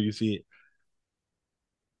thoughts so you see it.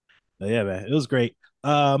 But yeah, man, it was great.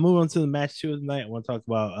 Moving on to the match two of the night. I want to talk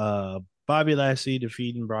about Bobby Lashley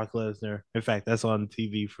defeating Brock Lesnar. In fact, that's on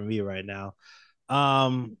TV for me right now.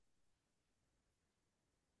 Um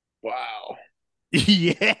Wow.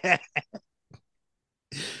 yeah,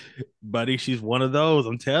 buddy, she's one of those.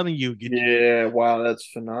 I'm telling you, Yeah, wow, that's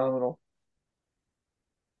phenomenal.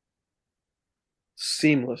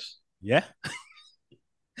 Seamless. yeah.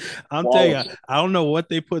 I'm telling you, Flawless. I don't know what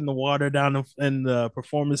they put in the water down in the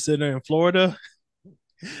performance center in Florida,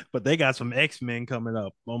 but they got some X-Men coming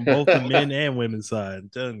up on both the men and women's side. I'm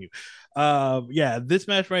telling you. Yeah, this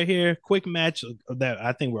match right here, quick match that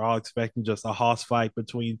I think we're all expecting, just a hoss fight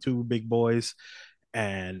between two big boys.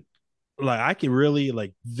 And like I can really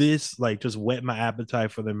like this, like just whet my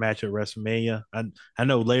appetite for the match at WrestleMania. I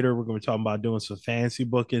know later we're gonna be talking about doing some fancy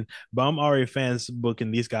booking, but I'm already fancy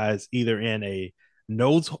booking these guys either in a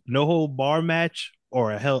no hold bar match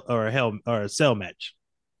or a cell match.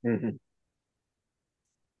 Mhm.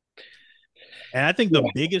 And I think the Yeah,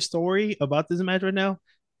 biggest story about this match right now,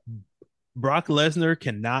 Brock Lesnar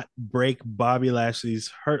cannot break Bobby Lashley's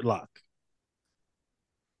hurt lock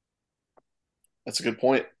that's a good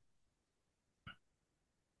point.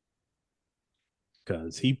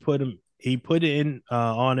 because he put it in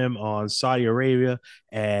on him on Saudi Arabia,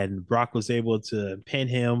 and Brock was able to pin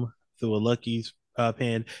him through a lucky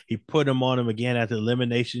pin. He put him on him again at the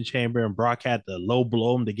Elimination Chamber, and Brock had to low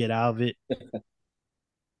blow him to get out of it.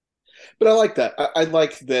 But I like that. I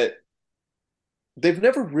like that they've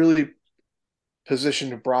never really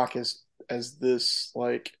positioned Brock as this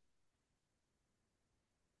like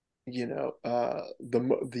uh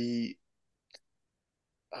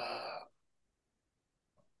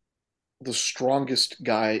the strongest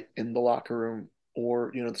guy in the locker room,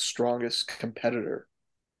 or the strongest competitor.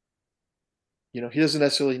 He doesn't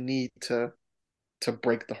necessarily need to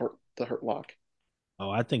break the hurt lock. Oh,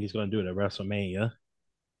 I think he's going to do it at WrestleMania.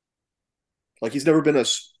 Like, he's never been a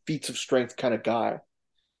feats of strength kind of guy.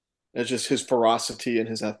 It's just his ferocity and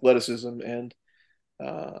his athleticism, and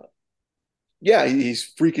uh, yeah,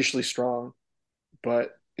 he's freakishly strong.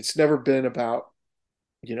 But it's never been about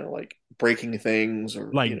like breaking things,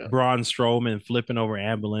 or Like Braun Strowman flipping over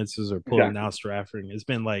ambulances or pulling exactly, out Stratford. It's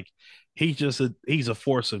been like he's a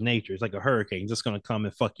force of nature. It's like a hurricane, just going to come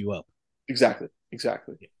and fuck you up. exactly,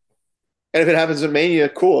 exactly. And if it happens at Mania,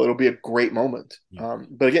 cool. It'll be a great moment. Yeah.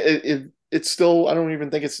 But again, it's still, I don't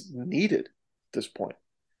even think it's needed at this point.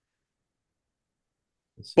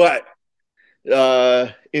 But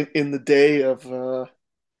in the day of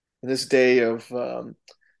in this day of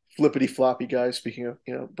flippity floppy guys, speaking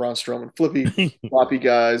of Braun Strowman, flippy floppy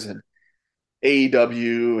guys, and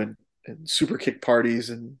AEW, and super kick parties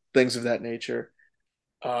and things of that nature,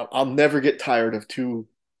 I'll never get tired of two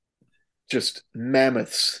just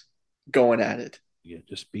mammoths going at it. Yeah,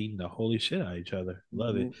 just beating the holy shit out of each other.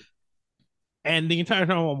 Love it. Mhm. And the entire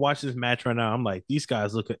time I'm watching this match right now, I'm like, these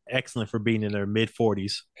guys look excellent for being in their mid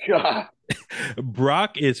 40s. God.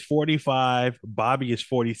 Brock is 45, Bobby is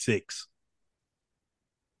 46.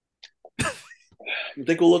 You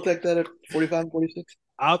think we'll look like that at 45 and 46?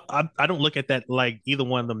 I don't look at that like either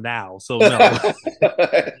one of them now. So no.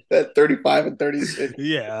 At 35 and 36.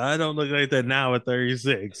 Yeah, I don't look like that now at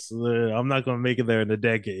 36. I'm not gonna make it there in a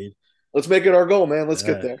decade. Let's make it our goal, man. Let's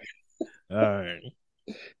get Uh, there. all right.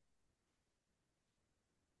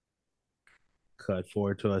 Cut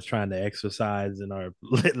forward to us trying to exercise in our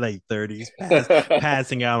late 30s,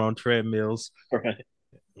 passing out on treadmills. Right.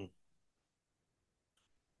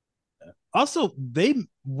 Also, they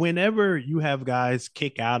whenever you have guys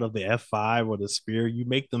kick out of the F5 or the spear, you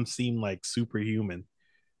make them seem like superhuman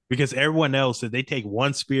because everyone else, if they take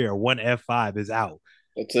one spear or one F5, is out.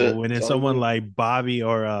 That's But it. when That's it's all you someone need. like Bobby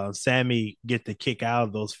or Sammy get to kick out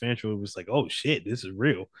of those finishers, it was like, oh shit, this is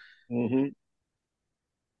real. Hmm.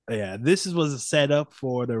 Yeah, was a setup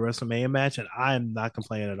for the WrestleMania match, and I am not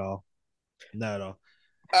complaining at all. Not at all.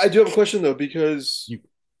 I do have a question though, because You,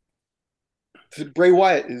 Bray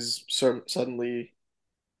Wyatt is suddenly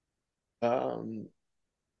um,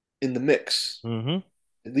 in the mix, mm-hmm.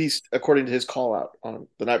 at least according to his call out on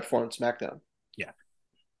the night before on SmackDown. Yeah,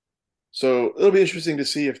 So it'll be interesting to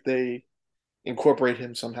see if they incorporate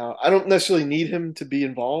him somehow. I don't necessarily need him to be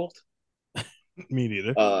involved. me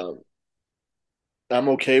neither. Um, I'm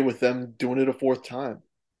okay with them doing it a fourth time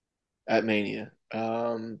at Mania.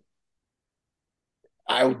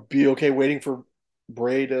 I would be okay waiting for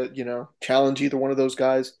Bray to, challenge either one of those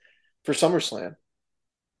guys for SummerSlam.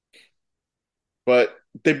 But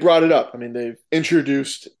they brought it up. I mean, they've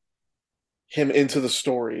introduced him into the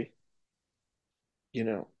story. You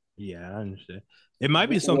know, Yeah, I understand. It might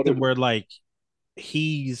be what something where like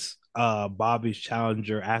he's Bobby's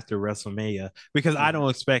challenger after WrestleMania because I Mhm. don't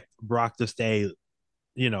expect Brock to stay,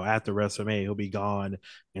 after WrestleMania. He'll be gone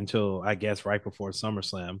until I guess right before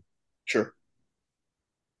SummerSlam, Sure.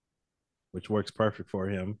 which works perfect for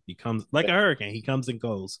him. He comes like a hurricane. He comes and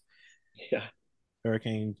goes. Yeah.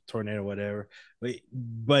 Hurricane, tornado, whatever.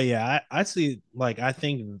 But yeah, I see like I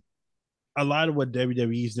think a lot of what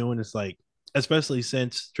WWE is doing is like, especially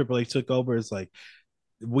since Triple H took over, is like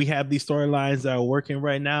we have these storylines that are working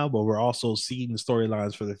right now, but we're also seeing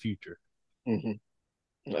storylines for the future. Hmm.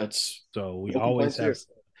 That's So we no always complaints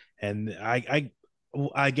have, here. and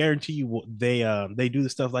I guarantee you they do the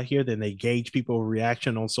stuff like here, then they gauge people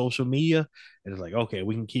reaction on social media, and it's like okay,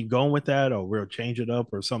 we can keep going with that, or we'll change it up,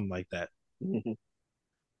 or something like that. Hmm.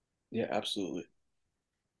 Yeah, absolutely.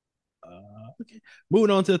 Okay, moving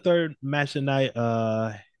on to the third match tonight.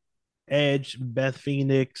 Edge, Beth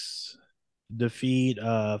Phoenix defeat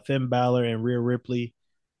Finn Balor and Rhea Ripley.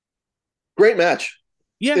 Great match.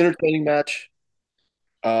 Yeah. Entertaining match.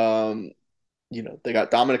 Um, they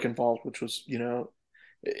got Dominic involved, which was,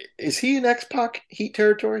 is he in X-Pac Heat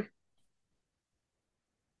territory?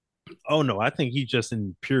 Oh no, I think he's just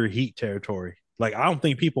in pure heat territory. Like I don't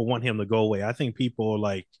think people want him to go away. I think people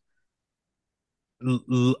like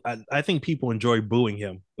I think people enjoy booing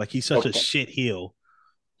him. Like he's such a Okay. shit heel.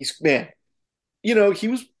 He's man. He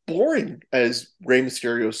was boring as Rey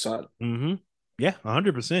Mysterio's son. Mm-hmm. Yeah,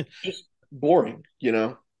 100%. Just boring.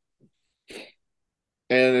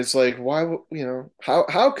 And it's like, why,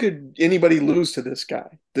 how could anybody lose to this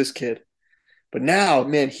guy, this kid? But now,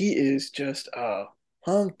 man, he is just a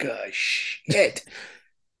hunk of shit.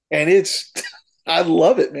 And I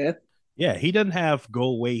love it, man. Yeah, he doesn't have go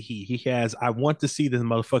away heat. He has I want to see this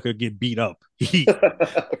motherfucker get beat up heat,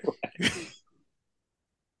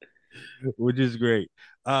 which is great.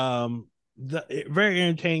 The very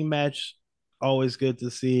entertaining match. Always good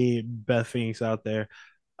to see Beth Phoenix out there.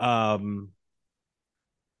 Um,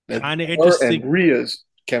 And kind of her interesting. and Rhea's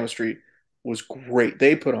chemistry was great.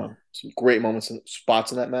 They put on some great moments and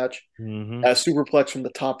spots in that match. Mm-hmm. That superplex from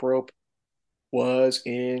the top rope was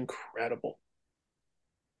incredible.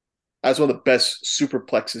 That's one of the best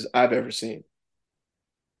superplexes I've ever seen.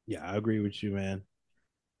 Yeah, I agree with you, man.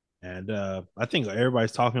 And I think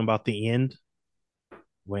everybody's talking about the end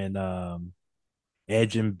when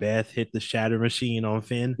Edge and Beth hit the shatter machine on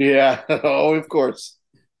Finn. Yeah. Oh, of course.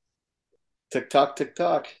 Tick tock, tick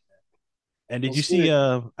tock. And did We'll you see see.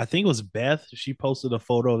 I think it was Beth, she posted a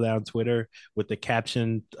photo of that on Twitter with the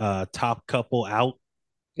caption top couple out.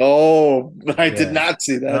 Oh, I did Yeah. not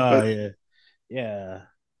see that, Oh but yeah. Yeah.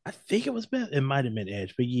 I think it was Beth. It might have been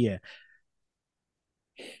Edge, but yeah,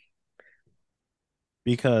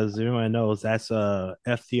 because everyone knows that's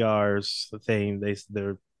FTR's thing.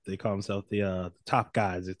 They call themselves the top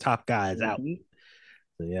guys, the top guys out. Mhm.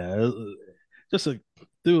 So yeah, just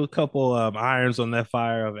threw a couple irons on that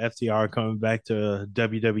fire of FTR coming back to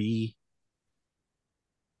WWE,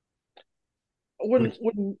 wouldn't which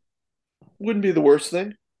wouldn't wouldn't be the worst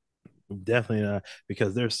thing. definitely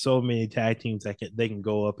because there's so many tag teams that they can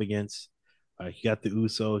go up against. Like you got the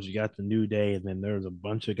Usos, you got the New Day, and then there's a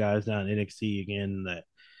bunch of guys down in NXT again that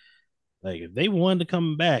like if they wanted to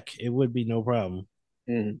come back, it would be no problem.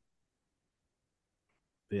 Mhm.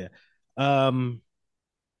 Yeah. Um.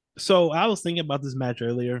 So I was thinking about this match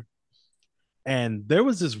earlier, and there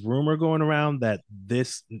was this rumor going around that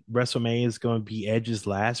this WrestleMania is going to be Edge's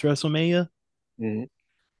last WrestleMania. Mhm.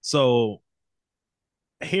 So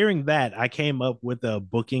hearing that, I came up with a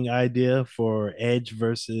booking idea for Edge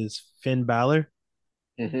versus Finn Balor,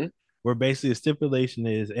 Mhm. where basically the stipulation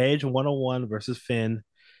is Edge 101 versus Finn.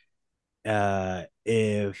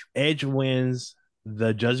 If Edge wins,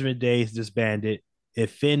 the Judgment Day is disbanded.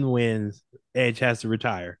 If Finn wins, Edge has to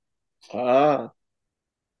retire. Ah,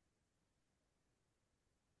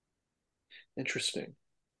 interesting.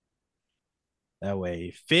 That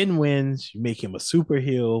way, Finn wins, you make him a super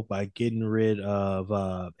heel by getting rid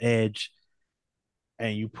of Edge,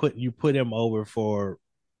 and you put him over for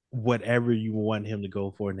whatever you want him to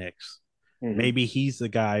go for next. Mhm. Maybe he's the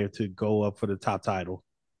guy to go up for the top title.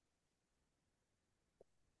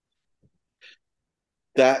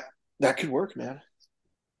 That that could work, man.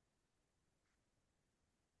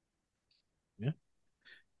 Yeah.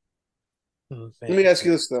 Let me ask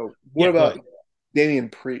you this though. What Yeah, go ahead. about Damian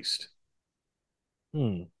Priest?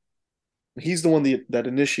 Hmm. He's the one that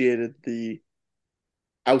initiated the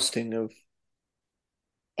ousting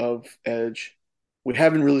of Edge. We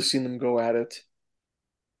haven't really seen them go at it.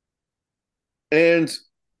 And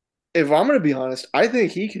if I'm going to be honest, I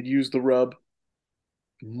think he could use the rub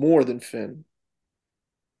more than Finn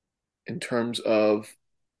in terms of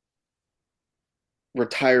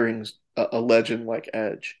retiring a legend like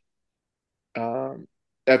Edge.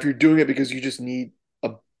 If you're doing it because you just need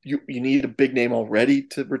you need a big name already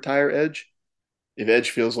to retire Edge, if Edge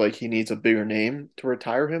feels like he needs a bigger name to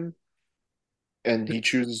retire him and he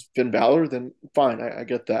chooses Finn Balor, then fine, I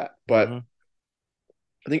get that. But Mm-hmm.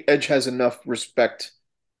 I think Edge has enough respect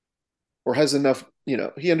or has enough,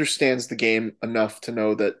 he understands the game enough to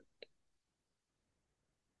know that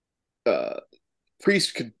uh,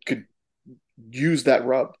 Priest could use that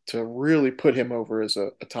rub to really put him over as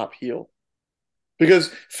a top heel.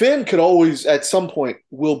 Because Finn could always, at some point,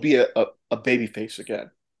 will be a baby face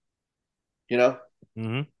again. You know,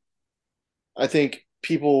 Mm-hmm. I think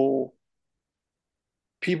people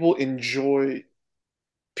enjoy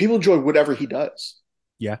people enjoy whatever he does,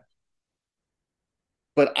 Yeah.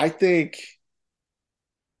 but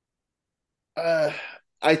uh,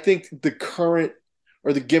 I think the current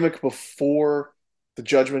or the gimmick before the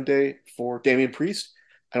Judgment Day for Damian Priest,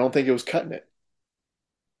 I don't think it was cutting it.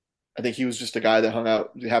 I think he was just a guy that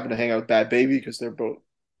happened to hang out with Bad Baby because they're both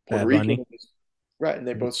Puerto Bad Rican, Bunny. right? And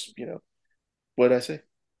they Mhm. both, what did I say?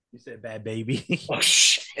 You said bad baby. Oh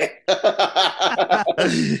shit! Bad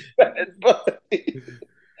Bunny.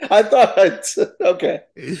 I thought, okay.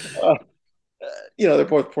 Uh, they're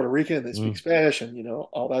both Puerto Rican. They speak Mm. Spanish, and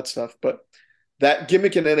all that stuff. But that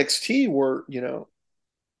gimmick in NXT, where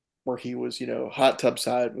he was, hot tub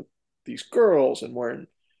side with these girls and wearing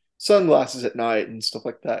sunglasses at night and stuff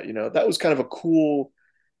like that. That was kind of a cool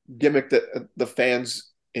gimmick that the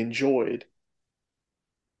fans enjoyed.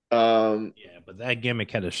 Um, Yeah, but that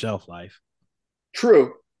gimmick had a shelf life.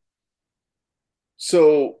 True.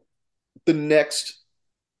 So the next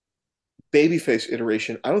babyface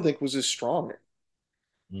iteration, I don't think was as strong,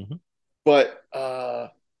 Mm-hmm. but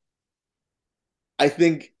I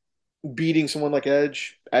think beating someone like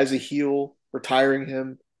Edge as a heel, retiring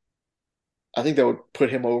him, I think that would put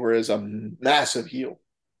him over as a massive heel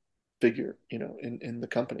figure, in the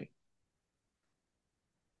company.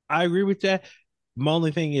 I agree with that. My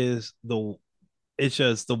only thing is it's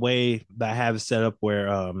just the way that I have it set up where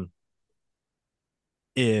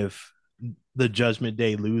if the Judgment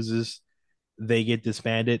Day loses, they get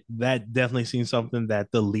disbanded. That definitely seems something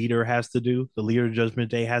that the leader has to do. The leader of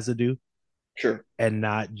Judgment Day has to do, Sure. and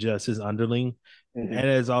not just his underling. Hmm. And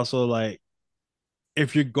it's also like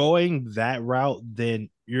if you're going that route, then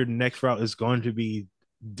your next route is going to be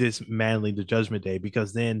dismantling the Judgment Day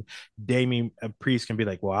because then Damien Priest can be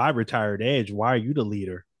like, "Well, I retired Edge. Why are you the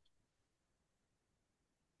leader?"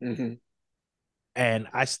 Hmm. And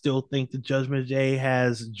I still think the Judgment Day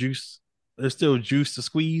has juice. There's still juice to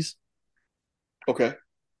squeeze. Okay.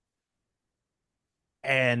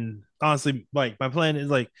 And honestly, like my plan is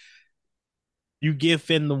like you give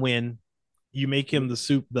Finn the win, you make him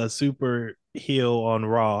the super heel on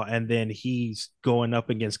Raw, and then he's going up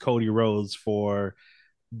against Cody Rhodes for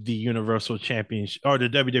the Universal Championship or the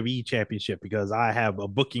WWE Championship because I have a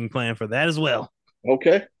booking plan for that as well.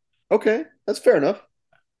 Okay. Okay. That's fair enough.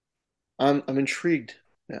 I'm intrigued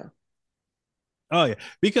now. Oh yeah,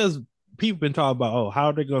 because people been talking about, oh, how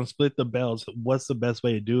are they going to split the belts? What's the best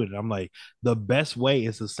way to do it? And I'm like, the best way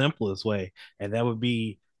is the simplest way, and that would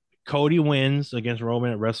be Cody wins against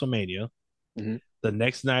Roman at WrestleMania. Mhm. The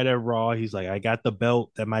next night at Raw, he's like, I got the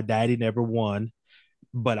belt that my daddy never won,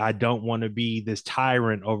 but I don't want to be this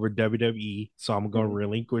tyrant over WWE, so I'm going to Mhm.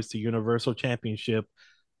 relinquish the Universal Championship.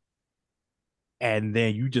 And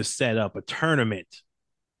then you just set up a tournament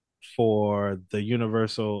for the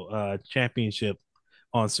Universal Championship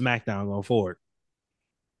on SmackDown going forward.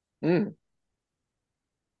 Mm.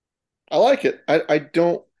 I like it. I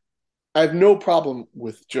don't. I have no problem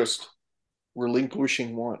with just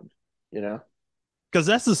relinquishing one. You know. Because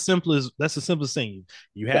that's the simplest thing.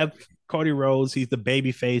 You Yeah. have Cody Rhodes, he's the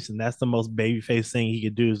baby face, and that's the most baby face thing he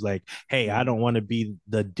could do is like, hey, I Mhm. don't want to be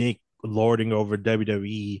the dick lording over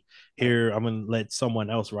WWE. Right. Here, I'm gonna let someone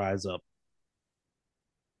else rise up.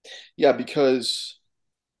 Yeah, because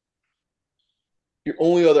your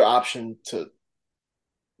only other option to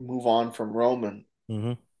move on from Roman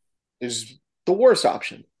Mm-hmm. is the worst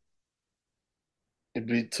option. It'd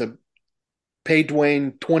be to pay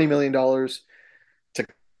Dwayne $20 million to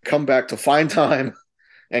come back to find time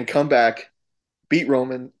and come back, beat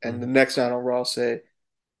Roman, and the Mm-hmm. next night on Raw say,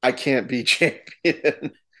 I can't be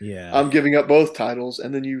champion. Yeah. I'm giving up both titles.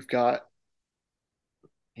 And then you've got,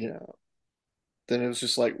 you know, then it was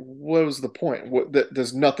just like, what was the point?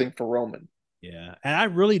 There's nothing for Roman. Yeah. And I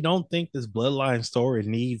really don't think this bloodline story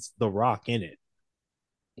needs The Rock in it.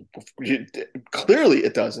 Clearly,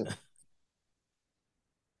 it doesn't.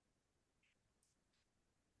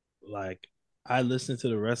 Like, I listen to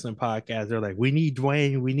the wrestling podcast. They're like, we need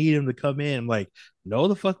Dwayne. We need him to come in. I'm like, no,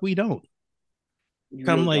 the fuck we don't. You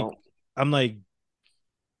I'm really like, don't. I'm like,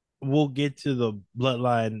 we'll get to the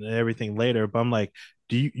bloodline and everything later, but I'm like,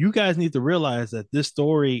 you guys need to realize that this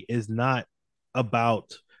story is not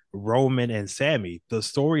about Roman and Sammy. The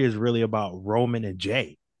story is really about Roman and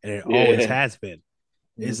Jay, and it always Yeah. has been.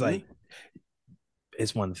 It's Mm-hmm. like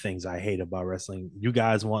it's one of the things I hate about wrestling. You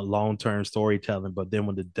guys want long term storytelling, but then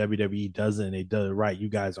when the WWE does it and they do it right, you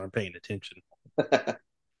guys aren't paying attention.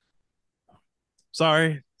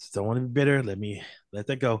 Sorry, don't want to be bitter. Let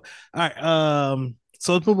that go. All right.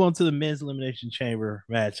 So let's move on to the men's elimination chamber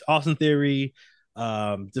match. Austin Theory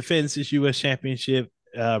defends his US championship,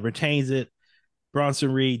 retains it.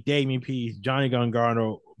 Bronson Reed, Damian Peace, Johnny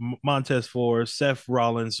Gargano, Montez Ford, Seth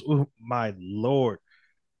Rollins. Ooh, my lord.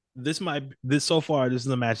 This so far, this is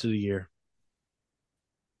the match of the year.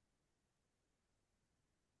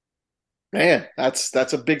 Man, that's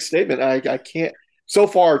a big statement. I can't so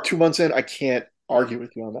far 2 months in, I can't argue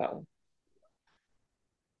with you on that one.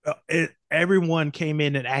 Everyone came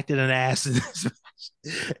in and acted an ass in this match.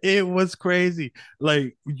 It was crazy.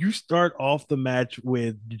 Like you start off the match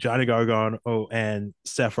with Johnny Gargano and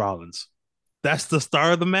Seth Rollins. That's the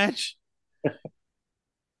start of the match. That's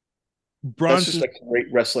just Bronson a great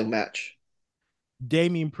wrestling match.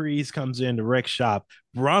 Damian Priest comes in the wreck shop.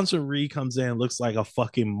 Bronson Reed comes in, looks like a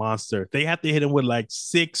fucking monster. They have to hit him with like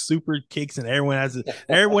 6 super kicks, and everyone has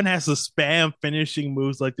to spam finishing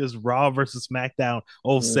moves like this Raw versus SmackDown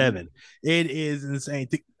Mhm. '07. It is insane.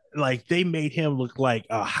 Like they made him look like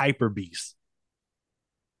a hyper beast.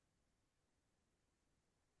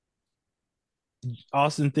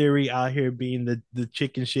 Austin Theory out here being the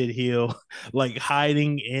chicken shit heel, like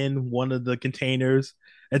hiding in one of the containers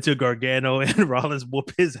until Gargano and Rollins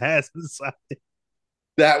whoop his ass inside.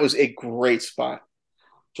 That was a great spot.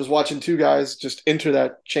 Just watching two guys just enter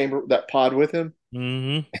that chamber, that pod with him,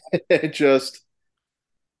 Mm-hmm. and just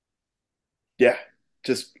yeah,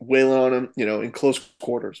 just wailing on him, in close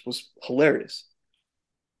quarters was hilarious.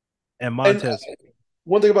 And And Montez.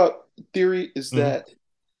 one thing about Theory is Mm-hmm.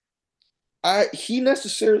 that he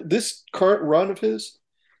necessarily this current run of his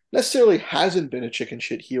necessarily hasn't been a chicken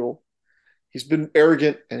shit heel. He's been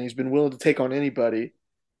arrogant and he's been willing to take on anybody.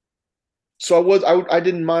 So I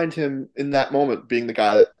didn't mind him in that moment being the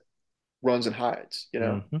guy that runs and hides.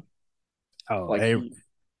 Mm-hmm. Oh, Like hey, he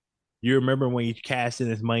you remember when he cashed in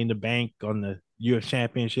his money in the bank on the U.S.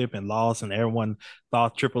 Championship and lost, and everyone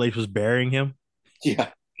thought Triple H was burying him? yeah,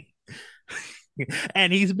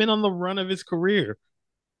 And he's been on the run of his career.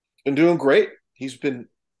 been doing great. He's been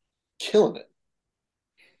killing it.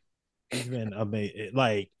 He's been amazing.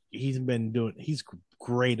 Like he's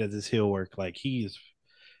great at his heel work. Like he's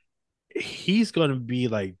going to be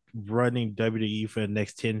like running WWE for the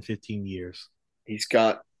next 10, 15 years. He's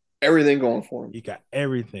got everything going for him. He got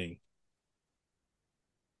everything.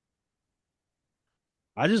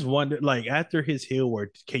 I just wonder, like, after his heel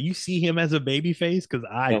work, can you see him as a baby face? Because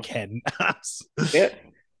I No, cannot. yeah,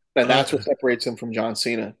 and uh, that's what separates him from John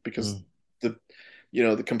Cena because mm, the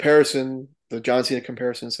the comparison. the John Cena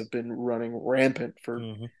comparisons have been running rampant for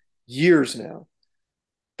Mm-hmm. years now.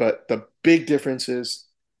 But the big difference is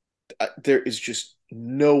there is just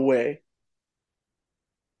no way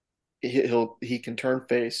he can turn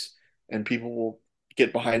face and people will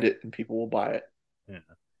get behind it and people will buy it. Yeah.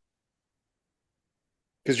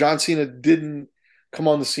 Because John Cena didn't come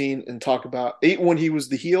on the scene and talk about when he was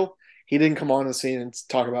the heel. He didn't come on the scene and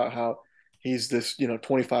talk about how he's this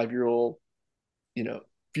 25-year-old you know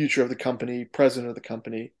future of the company, president of the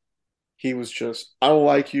company. He was just, I don't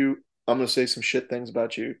like you. I'm gonna say some shit things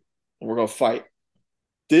about you, and we're gonna fight.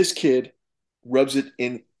 This kid rubs it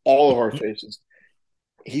in all of our faces.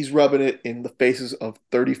 He's rubbing it in the faces of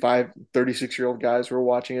 35, 36-year-old guys who are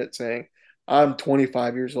watching it saying, I'm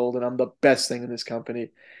 25 years old and I'm the best thing in this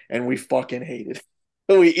company. And we fucking hate it.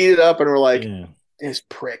 We eat it up and we're like, Yeah. this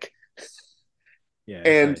prick. Yeah. It's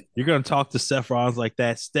And like you're gonna talk to Seth Rollins like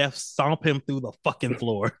that. Steph, stomp him through the fucking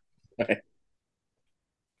floor. and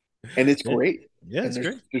it's Yeah. great. Yeah, And it's there's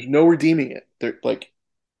great. there's no redeeming it. There like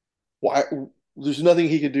why there's nothing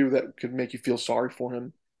he could do that could make you feel sorry for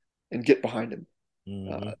him and get behind him.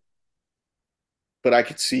 Mm-hmm. Uh, but I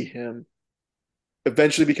could see him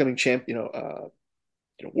eventually becoming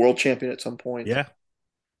world champion at some point. Yeah.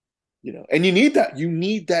 And you need that. You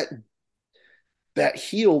need that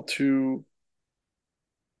heel to,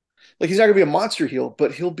 like, he's not gonna be a monster heel,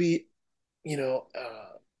 but he'll be, you know,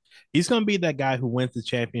 He's gonna be that guy who wins the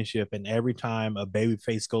championship, and every time a baby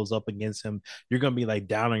face goes up against him, you're gonna be like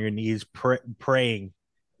down on your knees praying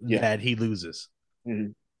yeah, that he loses.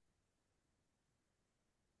 mhm,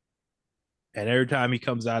 And every time he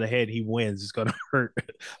comes out ahead, he wins. It's gonna hurt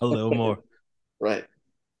a little more. right.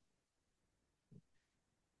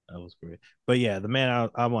 That was great. But yeah, the man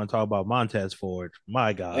I want to talk about, Montez Ford.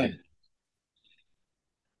 My God, Man,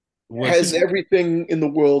 was has he everything in the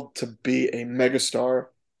world to be a megastar,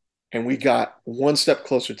 and we got one step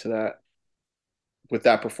closer to that with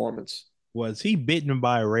that performance. was he bitten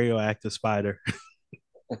by a radioactive spider?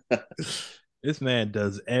 This man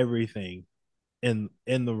does everything in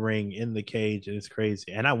the ring, in the cage, and it's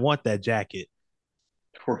crazy. And I want that jacket.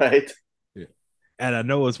 Right? Yeah. And I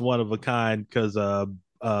know it's one of a kind because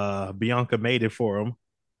Bianca made it for him.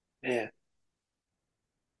 Yeah.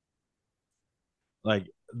 Like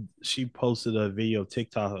she posted a video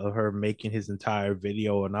TikTok of her making his entire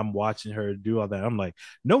video, and I'm watching her do all that. I'm like,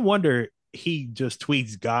 no wonder he just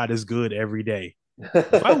tweets God is good every day.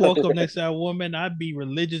 If I woke up next to that woman, I'd be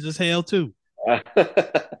religious as hell too.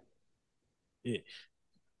 Yeah.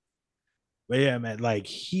 But yeah, man, like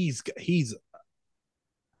he's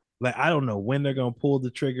like I don't know when they're gonna pull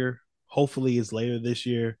the trigger. Hopefully it's later this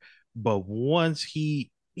year. But once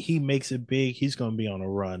he makes it big, he's gonna be on a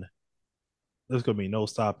run. There's gonna be no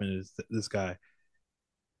stopping this guy.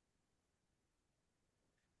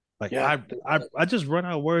 Like Yeah. I just run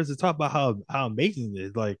out of words to talk about how amazing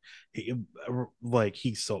it is. He,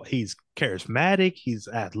 he's charismatic, he's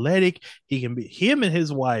athletic. He can be him and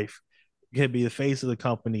his wife can be the face of the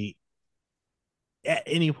company at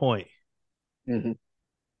any point. Mhm.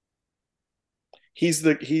 He's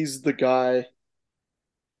the guy.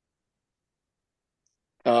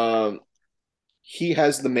 Um, he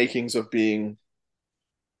has the makings of being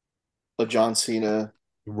a John Cena,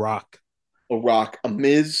 Rock. a Rock, a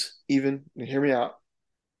Miz, even. Hear me out.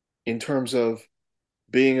 In terms of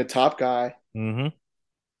being a top guy Mm-hmm.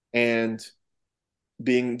 and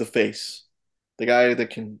being the face, the guy that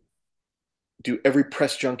can do every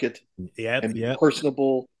press junket Yep, and be yep.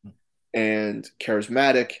 personable and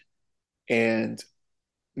charismatic and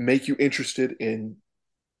make you interested in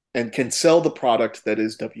and can sell the product that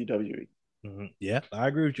is WWE. Mm-hmm. Yeah, I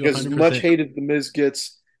agree with you Because as much 100%. hated the Miz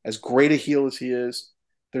gets, as great a heel as he is,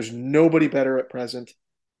 there's nobody better at present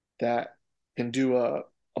that can do a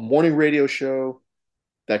morning radio show,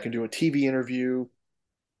 that can do a TV interview,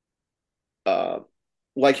 uh,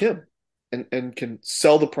 like him, and can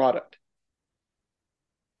sell the product.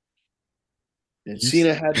 And You,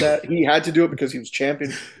 Cena had that. He had to do it because he was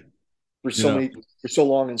champion for you so know, many, for so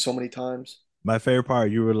long and so many times. my favorite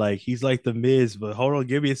part, you were like, he's like the Miz, but hold on,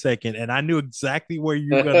 give me a second. And I knew exactly where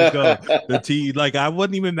you were gonna go. The T, like I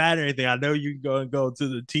wouldn't even matter anything. I know you're gonna go to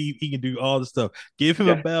the T. He can do all the stuff. Give him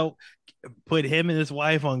a Yeah, belt. Put him and his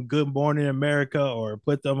wife on Good Morning America, or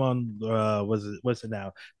put them on what's it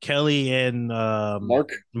now? Kelly and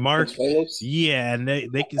Mark Mark. Consuelos, Yeah, and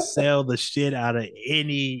they can sell the shit out of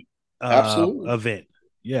any absolutely. event.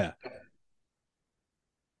 Yeah.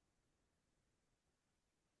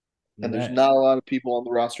 And there's That. not a lot of people on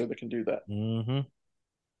the roster that can do that. Mm-hmm.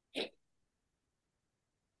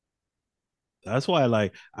 That's why,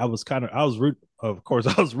 like, I was rooting. Of course,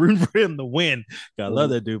 I was rooting for him to win. I love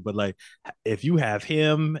Mhm. that dude, but like, if you have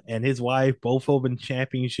him and his wife both open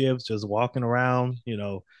championships, just walking around,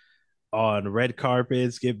 on red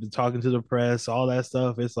carpets, talking to the press, all that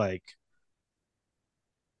stuff, it's like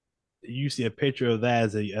you see a picture of that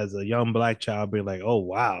as a young black child, be like, oh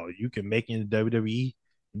wow, you can make it in the WWE,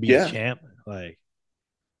 be a Yeah. champ, like.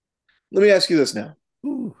 Let me ask you this now,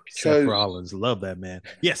 Ooh, Seth because Rollins, love that man.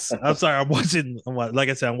 Yes, I'm sorry. Like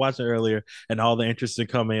I said, I'm watching earlier, and all the interest in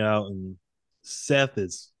coming out, and Seth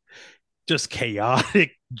is just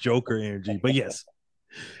chaotic Joker energy. But yes,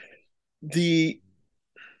 the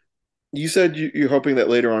you said you're hoping that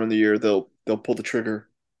later on in the year they'll pull the trigger,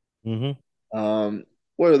 mm-hmm,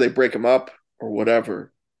 whether they break them up or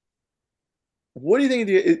whatever. What do you think?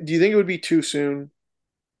 Do you think it would be too soon?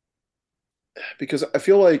 Because I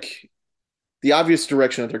feel like the obvious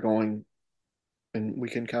direction that they're going, and we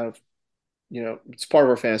can kind of, it's part of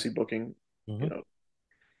our fantasy booking. You mm-hmm, know,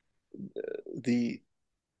 the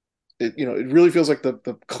it really feels like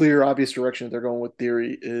the clear, obvious direction that they're going with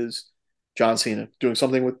Theory is John Cena doing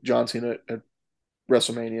something with John Cena at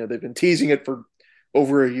WrestleMania. They've been teasing it for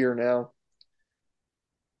over a year now.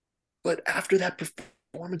 But after that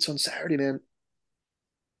performance on Saturday, man,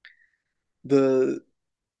 the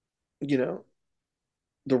you know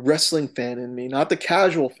the wrestling fan in me, not the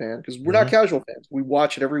casual fan, because we're not mm-hmm. casual fans. We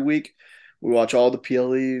watch it every week. We watch all the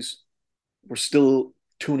PLEs. We're still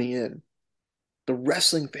tuning in. The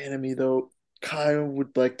wrestling fan in me, though, kind of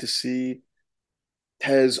would like to see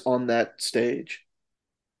Tez on that stage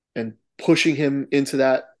and pushing him into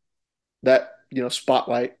that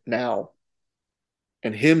spotlight now,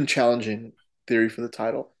 and him challenging Theory for the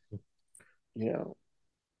title. You know,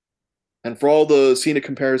 and for all the Cena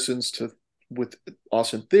comparisons to with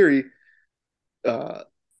Austin Theory, uh,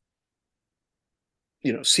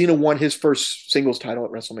 Cena won his first singles title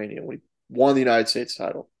at WrestleMania when he won the United States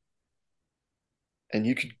title. And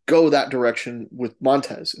you could go that direction with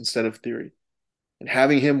Montez instead of Theory and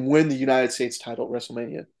having him win the United States title at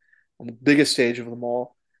WrestleMania on the biggest stage of them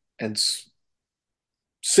all and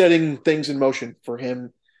setting things in motion for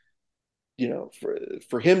him,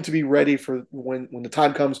 for him to be ready for when the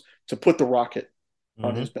time comes to put the rocket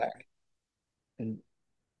on Mm-hmm. his back and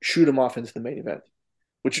shoot him off into the main event,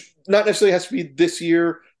 which not necessarily has to be this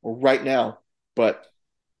year or right now, but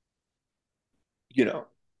you know,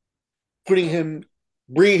 putting him,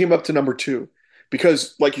 bringing him up to number two,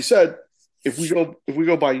 because like you said, if we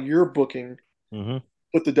go by your booking, Mm-hmm.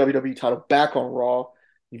 put the WWE title back on Raw.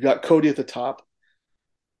 You've got Cody at the top.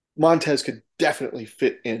 Montez could definitely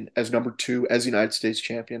fit in as number two as United States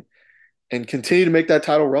champion and continue to make that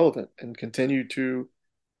title relevant and continue to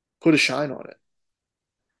put a shine on it.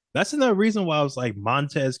 That's another reason why I was like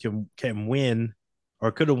Montez can win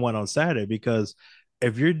or could have won on Saturday, because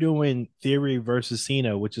if you're doing Theory versus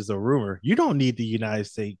Cena, which is a rumor, you don't need the United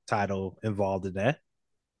States title involved in that.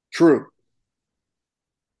 True,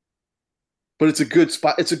 but it's a good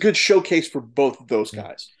spot. It's a good showcase for both of those Mm.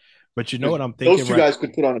 guys But you know because what I'm those thinking two right? guys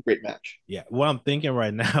could put on a great match. Yeah, what I'm thinking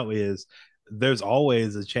right now is there's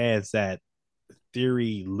always a chance that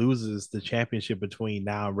Theory loses the championship between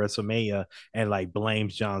now and WrestleMania and like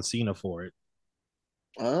blames John Cena for it.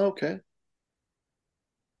 Oh, okay,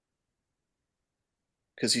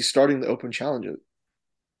 because he's starting the Open Challenge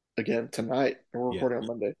again tonight, and we're Yeah. recording on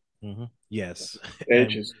Monday. Mm-hmm. Yes.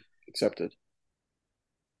 Edge And is accepted.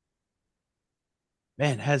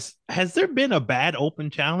 man, has there been a bad open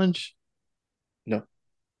challenge? No,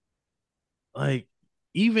 Like,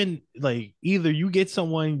 even like either you get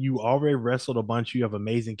someone you already wrestled a bunch, you have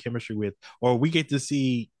amazing chemistry with, or we get to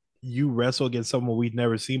see you wrestle against someone we've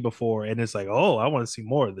never seen before, and it's like, oh, I want to see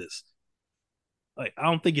more of this. Like, I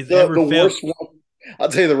don't think it's the ever the felt. worst one. I'll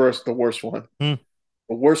tell you the worst one. Hmm.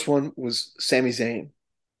 The worst one was Sami Zayn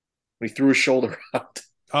when he threw his shoulder out,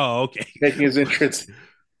 Oh, okay. making his entrance.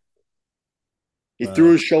 He threw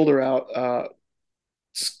Well, his shoulder out,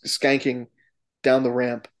 skanking down the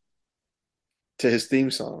ramp to his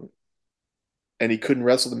theme song, and he couldn't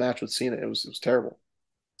wrestle the match with Cena. It was terrible.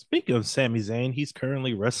 speaking of Sami Zayn, he's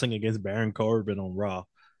currently wrestling against Baron Corbin on Raw.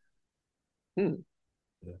 Hmm.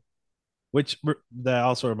 Yeah. Which that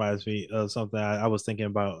also reminds me of something I was thinking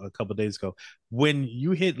about a couple days ago. When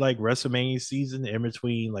you hit like WrestleMania season in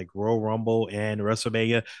between like Royal Rumble and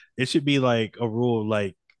WrestleMania, it should be like a rule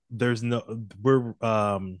like there's no we're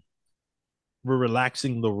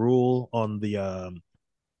relaxing the rule on the on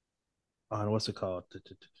what's it called,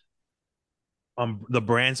 the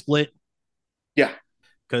brand split, Yeah.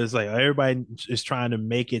 because like everybody is trying to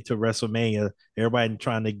make it to WrestleMania. Everybody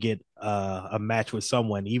trying to get a match with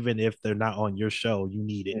someone, even if they're not on your show. You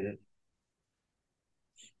need it. Mhm.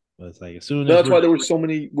 But it's like as soon No, as that's we're why there were so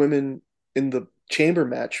many women in the chamber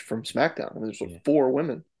match from SmackDown. I mean, there's like yeah, four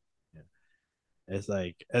women. yeah. It's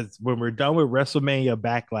like as when we're done with WrestleMania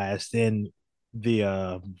Backlash, then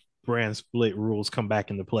the brand split rules come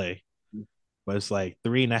back into play. But it's like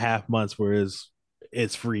 3.5 months where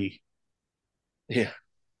it's free. Yeah.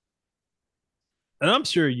 And I'm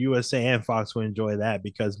sure USA and Fox will enjoy that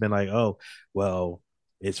because been like, oh, well,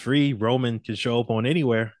 it's free. Roman can show up on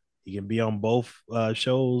anywhere. He can be on both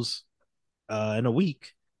shows in a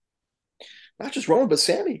week. Not just Roman, but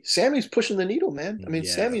Sammy. Sammy's pushing the needle, man. I mean,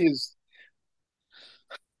 Yeah. Sammy is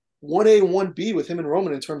 1A and 1B with him and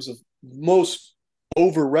Roman in terms of most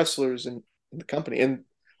over wrestlers in the company and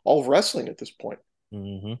all of wrestling at this point.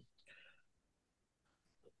 Mm-hmm.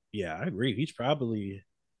 Yeah, I agree. He's probably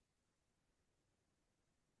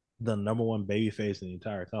the number one baby face in the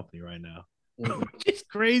entire company right now. Mhm. Which is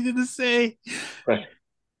crazy to say. Right.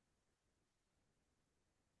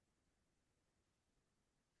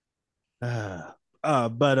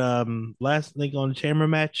 But last thing on the chamber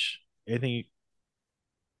match. Anything?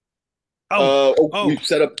 Oh, We oh,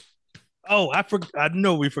 set up. I forgot. I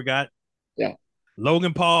know we forgot. Yeah,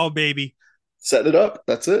 Logan Paul, baby. set it up.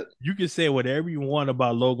 That's it. You can say whatever you want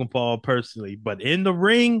about Logan Paul personally, but in the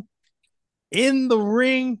ring,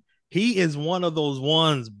 he is one of those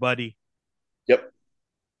ones, buddy. Yep.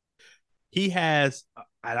 He has,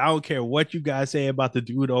 and I don't care what you guys say about the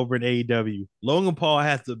dude over in AEW. Logan Paul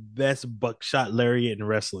has the best buckshot lariat in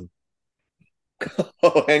wrestling.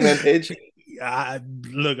 Oh, Hangman Page.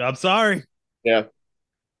 Look, I'm sorry. Yeah,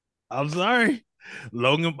 I'm sorry.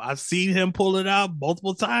 Logan, I've seen him pull it out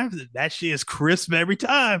multiple times. That shit is crisp every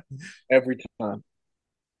time. every time.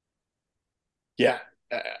 Yeah,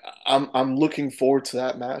 Uh, I'm looking forward to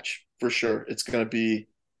that match for sure. It's probably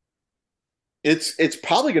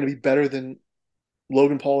going to be better than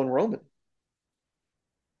Logan Paul and Roman.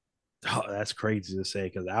 Oh, that's crazy to say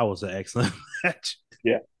because that was an excellent match.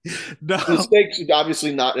 Yeah, the No. stakes are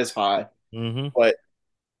obviously not as high, Mm-hmm. but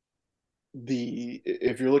the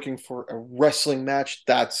if you're looking for a wrestling match,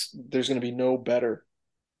 there's going to be no better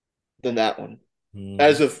than that one Mm-hmm.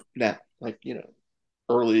 as of now. Like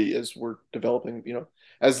early as we're developing,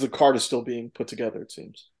 as the card is still being put together, it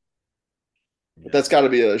seems. But Yeah. that's got to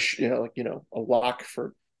be a lock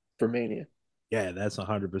for Mania. Yeah, that's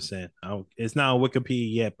 100%. It's not on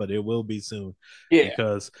Wikipedia yet, but it will be soon Yeah.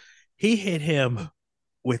 because he hit him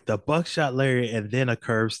with the buckshot lariat and then a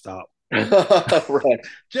curve stop. Right.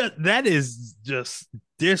 Just that is just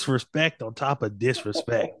disrespect on top of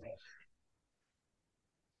disrespect.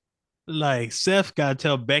 Like Seth got to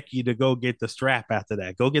tell Becky to go get the strap after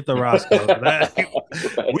that. Go get the Roscoe. Right.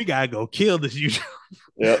 We gotta go kill this YouTuber.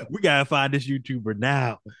 Yep. We gotta find this YouTuber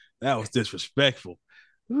now. That was disrespectful.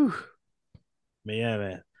 Whew. Man, yeah,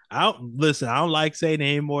 man. I don't listen. I don't like saying it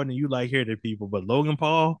any more than you like hearing it, people. But Logan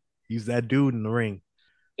Paul, he's that dude in the ring.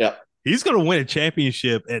 Yep. He's gonna win a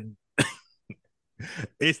championship, and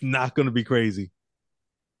it's not gonna be crazy.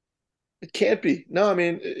 It can't be. No, I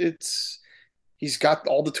mean he's got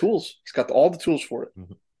all the tools. He's got all the tools for it.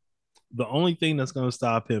 Mhm. The only thing that's gonna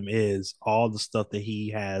stop him is all the stuff that he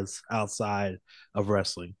has outside of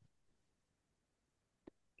wrestling.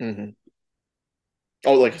 Hmm.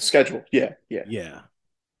 Oh, like a schedule. Yeah, yeah. Yeah.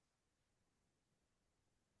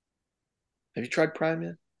 Have you tried Prime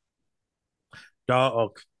yet?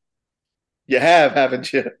 Dog, You have,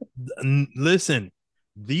 haven't you? listen,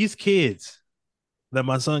 these kids that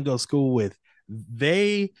my son goes to school with,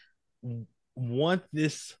 they want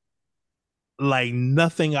this like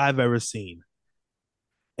nothing I've ever seen.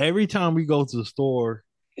 Every time we go to the store,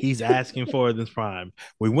 he's asking for this Prime.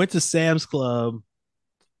 We went to Sam's Club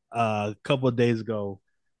a couple of days ago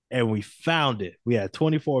and we found it. We had a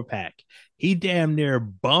 24 pack. He damn near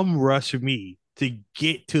bum rushed me to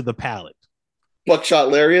get to the pallet. Buckshot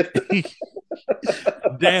lariat.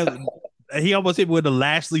 Damn, he almost hit me with a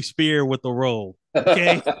Lashley spear with the roll.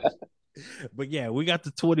 Okay. But yeah, we got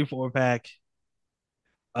the 24 pack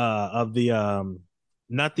of the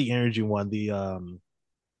not the energy one, the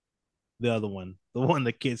other one, the one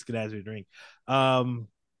the kids could actually drink. Um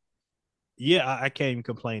yeah, I can't even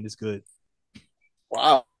complain. It's good.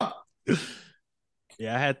 Wow.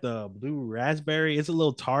 Yeah, I had the blue raspberry. It's a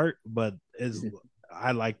little tart, but it's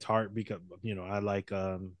I like tart because I like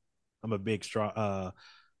I'm a big straw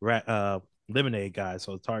rat lemonade guy,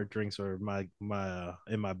 so tart drinks are my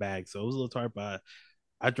in my bag. So it was a little tart, but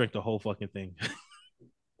I drank the whole fucking thing.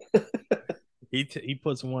 He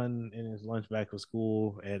puts one in his lunch bag for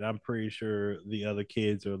school, and I'm pretty sure the other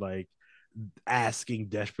kids are like asking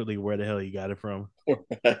desperately where the hell he got it from.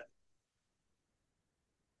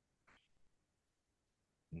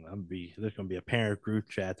 There's gonna be a parent group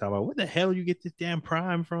chat talking about where the hell you get this damn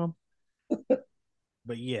Prime from.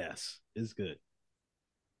 But yes, it's good.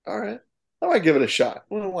 All right. I might give it a shot.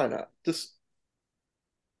 Well, why not? Just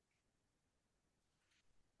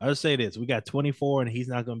I'll just say this: we got 24, and he's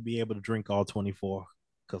not gonna be able to drink all 24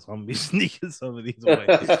 because I'm gonna be sneaking some of these away.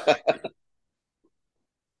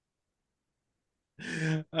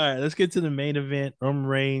 All right, let's get to the main event. Roman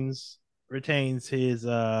Reigns retains his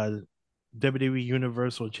WWE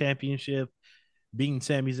Universal Championship, beating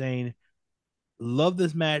Sami Zayn. Love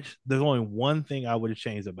this match. There's only one thing I would have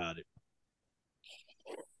changed about it.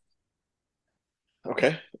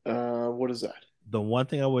 okay. What is that? The one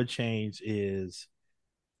thing I would change is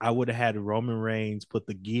I would have had Roman Reigns put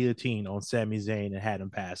the guillotine on Sami Zayn and had him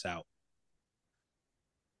pass out.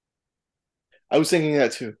 I was thinking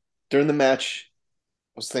that too. During the match,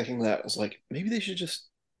 I was thinking that. I was like, maybe they should just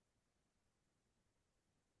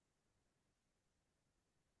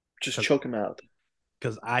choke him out.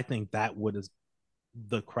 Because I think that would have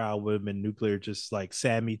the crowd would have been nuclear, just like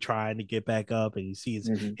Sammy trying to get back up, and you see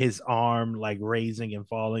Hmm. his arm like raising and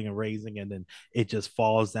falling and raising, and then it just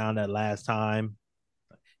falls down that last time.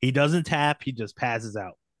 He doesn't tap, he just passes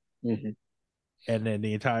out. Hmm. And then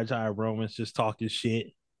the entire time Roman's just talking shit.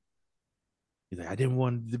 He's like, I didn't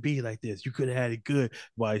want it to be like this. You could have had it good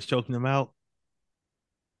while he's choking him out.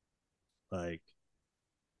 Like,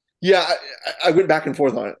 Yeah, I went back and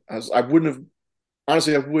forth on it. I wouldn't have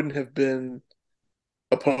honestly. I wouldn't have been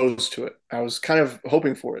opposed to it. I was kind of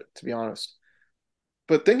hoping for it, to be honest.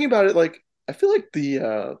 But thinking about it, like I feel like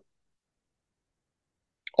the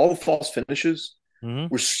all the false finishes mm-hmm.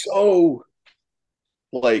 were so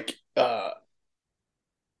like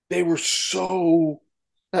they were so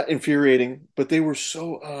not infuriating, but they were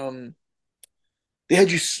so they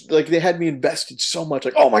had you like they had me invested so much.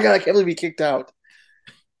 Like, oh my god, I can't believe he kicked out.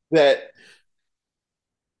 That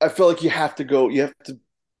I feel like you have to go. You have to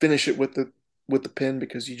finish it with the pin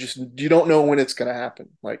because you don't know when it's gonna happen.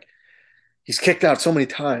 Like he's kicked out so many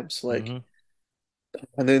times. Like, Mm-hmm.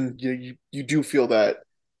 and then you do feel that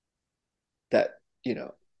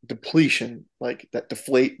depletion, like that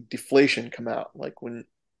deflation come out. Like when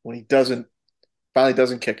he doesn't finally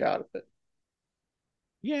doesn't kick out of it.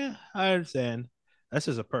 Yeah, I understand. That's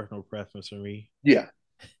just a personal preference for me. Yeah,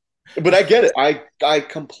 but I get it. I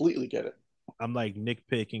completely get it. I'm like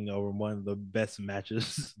nitpicking over one of the best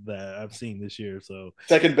matches that I've seen this year. So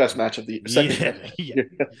Second best match of the second yeah, best. yeah.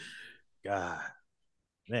 Yeah. God,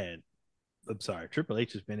 man, I'm sorry. Triple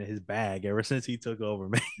H has been in his bag ever since he took over,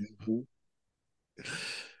 man. Mhm.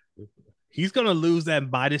 He's gonna lose that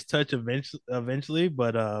Midas touch eventually,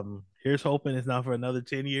 but here's hoping it's not for another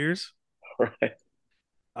 10 years. Right.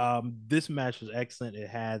 This match was excellent. It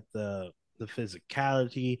had the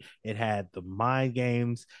physicality, it had the mind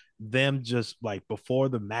games, them just like before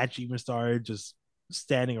the match even started, just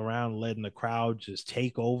standing around letting the crowd just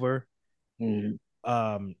take over. Mhm.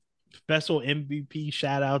 Um, special MVP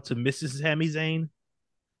shout out to Mrs. Sami Zayn.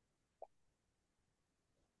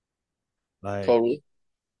 Like Totally.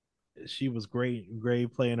 she was great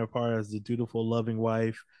playing her part as the dutiful, loving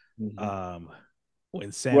wife. Mhm. Um, when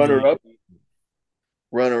Runner Sammy, up,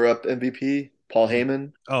 runner up MVP, Paul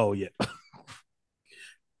Heyman, oh yeah,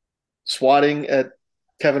 swatting at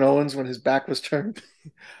Kevin Owens when his back was turned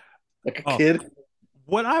like a oh, kid.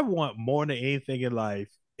 what I want more than anything in life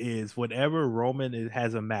is whenever Roman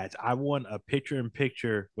has a match, I want a picture in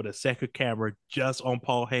picture with a second camera just on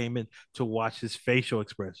Paul Heyman to watch his facial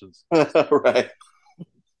expressions. Right.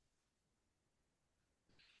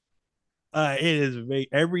 It is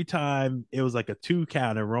every time it was like a 2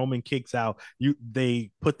 count and Roman kicks out,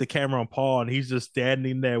 they put the camera on Paul and he's just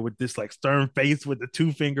standing there with this like stern face with the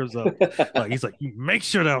 2 fingers up. Like he's like, make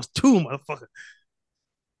sure that was two, motherfucker.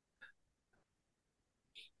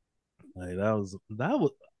 Like that was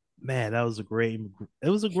man, that was a great it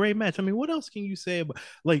was a great match. I mean, what else can you say about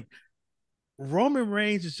like Roman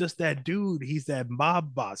Reigns is just that dude. He's that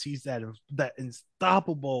mob boss. He's that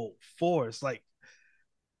unstoppable force. Like,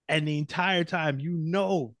 and the entire time, you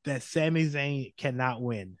know that Sami Zayn cannot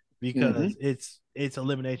win Hmm. because it's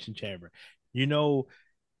elimination chamber. You know,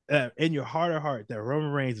 in your heart of heart, that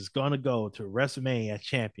Roman Reigns is gonna go to WrestleMania as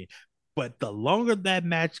champion. But the longer that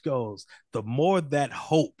match goes, the more that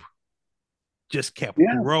hope just kept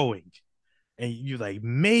Yeah. growing, and you're like,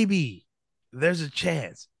 maybe there's a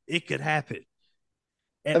chance it could happen.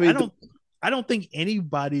 And I mean, I don't think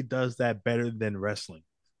anybody does that better than wrestling.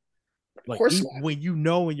 of Like course not. when you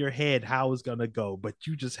know in your head how it's gonna go, but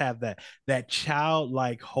you just have that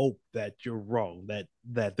childlike hope that you're wrong, that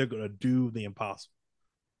they're gonna do the impossible.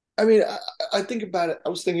 I mean, I think about it. I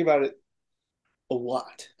was thinking about it a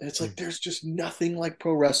lot. And it's like Mm-hmm. there's just nothing like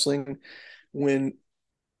pro wrestling when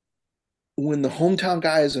when the hometown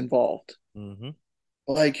guy is involved. Mm-hmm.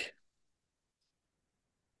 Like,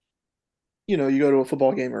 you go to a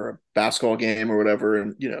football game or a basketball game or whatever,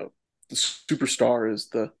 and the superstar is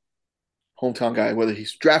the hometown guy, whether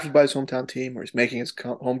he's drafted by his hometown team or he's making his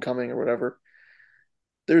homecoming or whatever.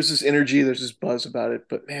 There's this energy, there's this buzz about it.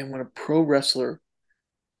 But man, when a pro wrestler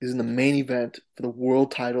is in the main event for the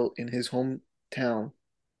world title in his hometown,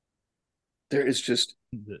 there is just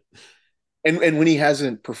and when he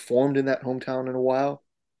hasn't performed in that hometown in a while,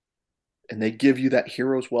 and they give you that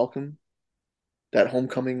hero's welcome, that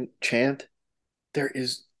homecoming chant, there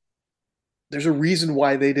is there's a reason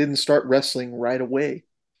why they didn't start wrestling right away.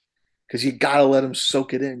 Because you gotta let them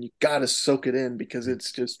soak it in. You gotta soak it in because it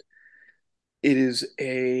is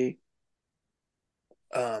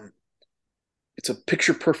um it's a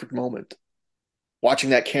picture perfect moment. Watching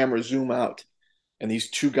that camera zoom out and these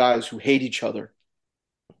two guys who hate each other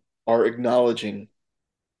are acknowledging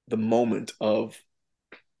the moment of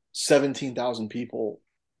 17,000 people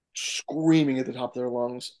screaming at the top of their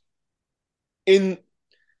lungs in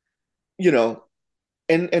you know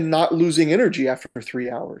and not losing energy after 3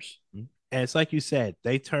 hours. And it's like you said,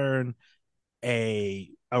 they turn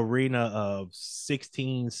a arena of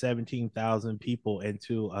 16, 17,000 people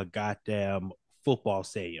into a goddamn football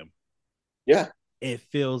stadium. Yeah. It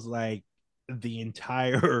feels like the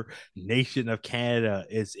entire nation of Canada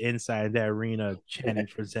is inside that arena chanting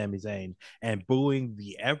for Sami Zayn and booing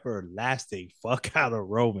the everlasting fuck out of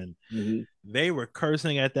Roman. Mm-hmm. They were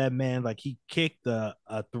cursing at that man like he kicked a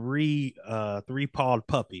three pawed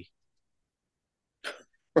puppy.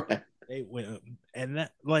 Right. They went and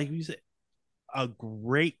that like you said, a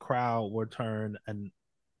great crowd will turn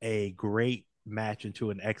a great match into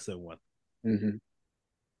an excellent one. Mm-hmm.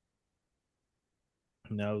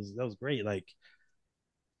 And that was great. Like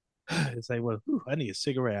it's like, well, whew, I need a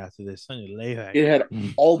cigarette after this. I need to lay back. It had Mm-hmm.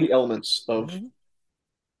 all the elements of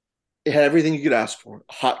it had everything you could ask for.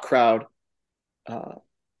 A hot crowd, uh,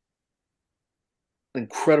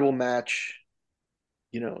 incredible match,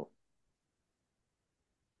 you know,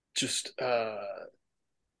 just and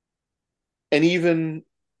even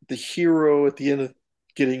the hero at the end of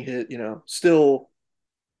getting hit, still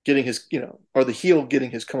getting his, or the heel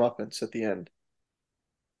getting his comeuppance at the end.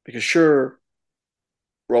 Because sure,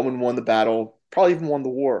 Roman won the battle, probably even won the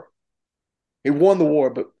war. He won the war,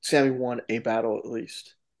 but Sammy won a battle at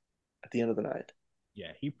least at the end of the night.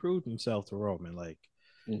 Yeah, he proved himself to Roman. Like,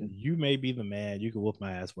 Mm-hmm. you may be the man, you can whoop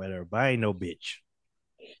my ass, whatever, but I ain't no bitch.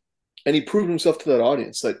 And he proved himself to that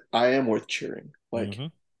audience that I am worth cheering. Like Mm-hmm.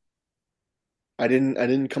 I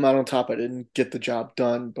didn't come out on top. I didn't get the job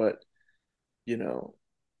done, but you know,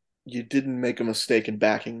 you didn't make a mistake in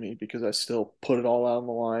backing me because I still put it all out on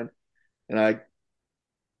the line. And I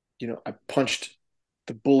punched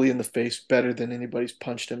the bully in the face better than anybody's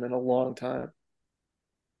punched him in a long time.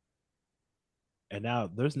 And now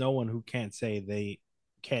there's no one who can't say they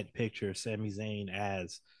can't picture Sami Zayn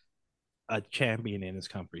as a champion in his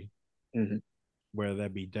company, Mm-hmm. whether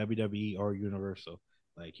that be WWE or Universal.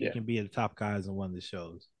 Like he Yeah. can be the top guys in one of the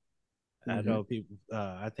shows. I Mm-hmm. know people.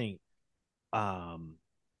 I think um,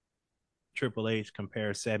 Triple H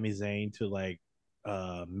compares Sami Zayn to like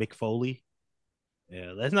Mick Foley.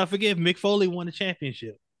 Yeah, let's not forget Mick Foley won the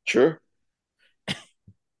championship. Sure.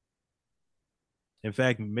 In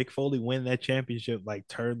fact, Mick Foley winning that championship like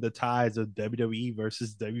turned the tides of WWE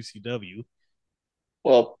versus WCW.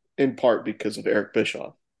 Well, in part because of Eric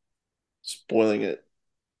Bischoff spoiling it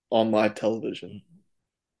on live television.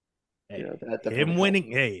 Hey, That definitely him helped.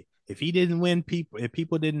 winning. Hey, if he didn't win, if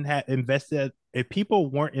people didn't have invested, if people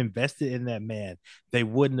weren't invested in that man, they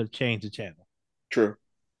wouldn't have changed the channel. True.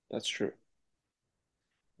 That's true.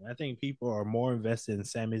 I think people are more invested in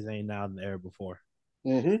Sami Zayn now than ever before.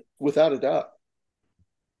 Mm-hmm. Without a doubt.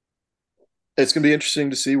 It's going to be interesting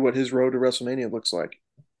to see what his road to WrestleMania looks like.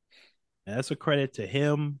 And that's a credit to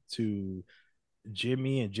him, to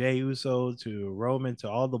Jimmy and Jey Uso, to Roman, to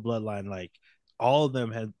all the bloodline. Like all of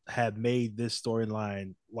them have made this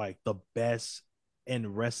storyline like the best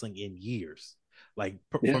in wrestling in years. Like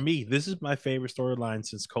for Yeah. me, this is my favorite storyline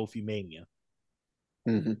since Kofi Mania,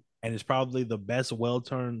 Mm-hmm. and it's probably the best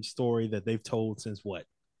well-turned story that they've told since what,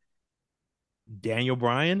 Daniel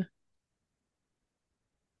Bryan,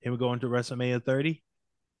 him going to WrestleMania 30.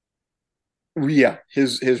 Yeah,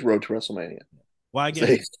 his road to WrestleMania. Well, I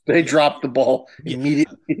guess They yeah, dropped the ball yeah.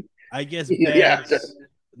 immediately. I guess Yeah.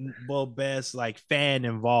 best like fan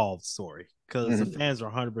involved story because the Mhm. fans are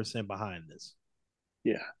 100% behind this.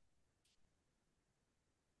 Yeah.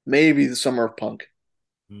 Maybe the summer of punk.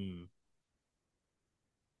 Hmm.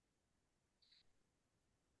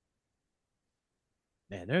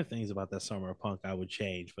 Man, there are things about that Summer of Punk I would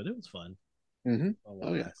change, but it was fun. Hmm. Oh, Oh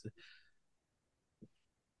well, yeah. lasted.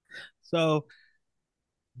 So,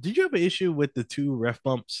 did you have an issue with the two ref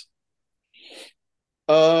bumps?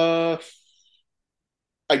 Uh,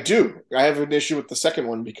 I do. I have an issue with the second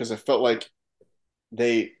one because I felt like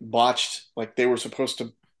they botched. Like they were supposed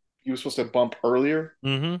to, he was supposed to bump earlier,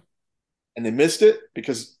 Mm-hmm. and they missed it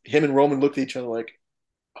because him and Roman looked at each other like,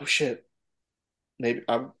 "Oh shit, maybe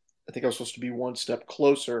I think I was supposed to be one step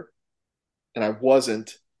closer, and I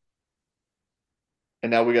wasn't." And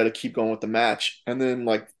now we got to keep going with the match. And then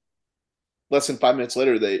like less than 5 minutes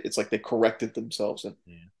later, it's like they corrected themselves and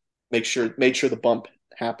Yeah. made sure the bump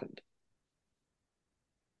happened.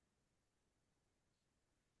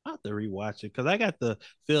 I have to rewatch it because I got the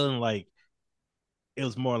feeling like it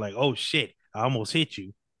was more like, oh shit, I almost hit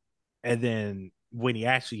you. And then when he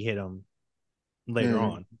actually hit him later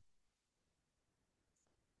Mm. on.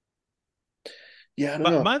 Yeah, I don't But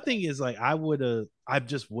know. my thing is like I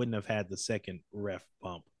just wouldn't have had the second ref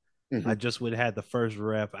bump. I Hmm. just would have had the first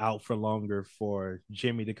ref out for longer for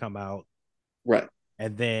Jimmy to come out. Right.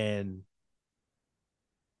 And then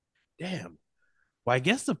damn. Well, I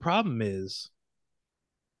guess the problem is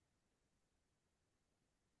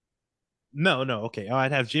no, okay.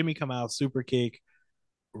 I'd have Jimmy come out, super kick.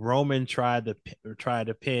 Roman try to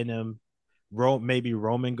pin him. Maybe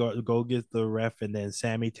Roman go get the ref, and then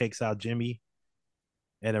Sammy takes out Jimmy,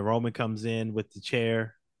 and then Roman comes in with the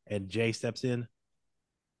chair, and Jay steps in.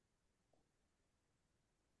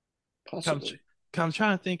 I'm, Possibly. I'm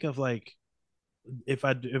trying to think of like if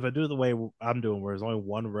I do it the way I'm doing, where there's only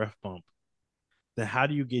one ref bump, then how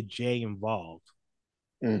do you get Jay involved?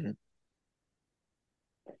 Hmm.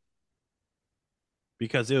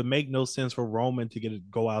 Because it would make no sense for Roman to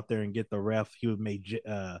go out there and get the ref. He would make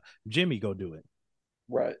Jimmy go do it.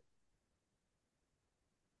 Right.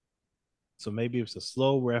 So maybe it's a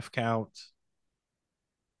slow ref count.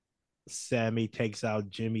 Sammy takes out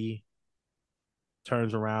Jimmy,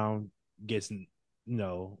 turns around, gets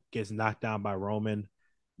knocked down by Roman.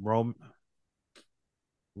 Roman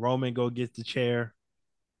Roman go get the chair,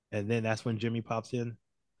 and then that's when Jimmy pops in.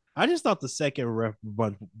 I just thought the second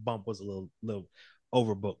bump was a little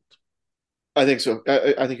overbooked. I think so.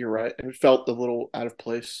 I think you're right. It felt a little out of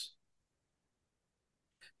place.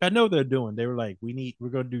 I know they're doing. They were like, we're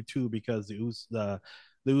gonna do two because the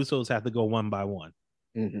Usos have to go one by one.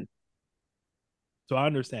 Hmm. So I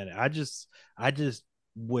understand it. I just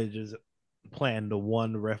would just plan the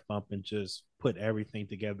one ref bump and just put everything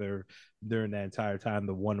together during that entire time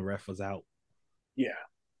the one ref was out. Yeah.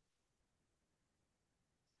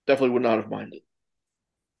 Definitely would not have minded.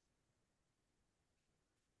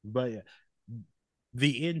 But yeah,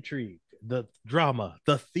 the intrigue, the drama,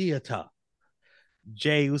 the theater.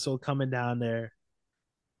 Jay Uso coming down there,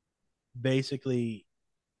 basically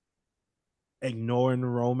ignoring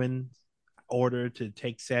Roman's order to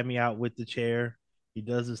take Sammy out with the chair. He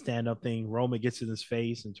does the stand up thing. Roman gets in his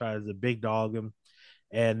face and tries to big dog him.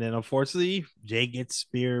 And then unfortunately, Jay gets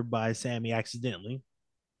speared by Sammy accidentally,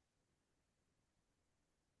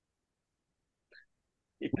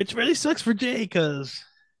 which really sucks for Jay because,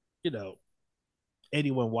 you know,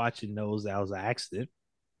 anyone watching knows that was an accident.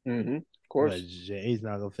 Hmm. Of But course. Jay's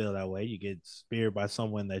not gonna feel that way. You get speared by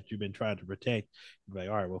someone that you've been trying to protect. You're like,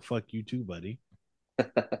 all right, well, fuck you too, buddy.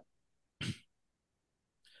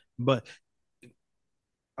 But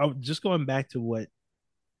just going back to what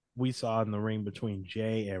we saw in the ring between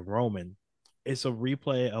Jay and Roman, it's a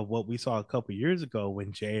replay of what we saw a couple years ago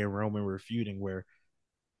when Jay and Roman were feuding, where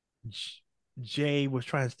Jay was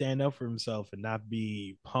trying to stand up for himself and not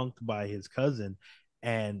be punked by his cousin,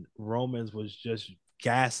 and Romans was just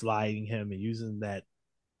gaslighting him and using that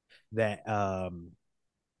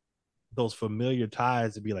those familiar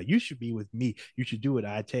ties to be like, you should be with me, you should do what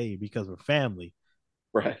I tell you because we're family.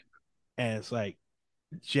 Right. And it's like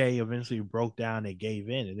Jay eventually broke down and gave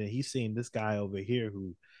in, and then he's seen this guy over here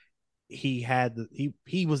who he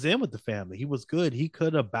was in with the family. He was good. He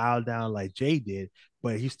could have bowed down like Jay did,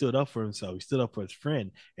 but he stood up for himself. He stood up for his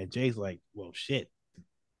friend. And Jay's like, well, shit,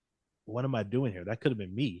 what am I doing here? That could have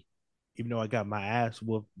been me. Even though I got my ass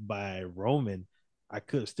whooped by Roman, I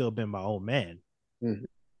could have still been my own man. Hmm.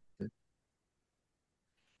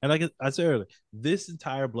 And like I said earlier, this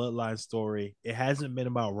entire bloodline story, it hasn't been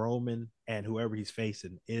about Roman and whoever he's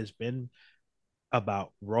facing. It has been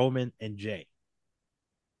about Roman and Jay.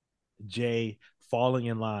 Jay falling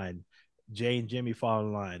in line, Jay and Jimmy falling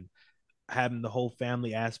in line, having the whole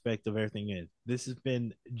family aspect of everything in. This has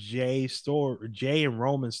been Jay's story, Jay and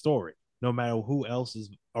Roman's story, no matter who else is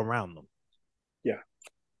around them. Yeah.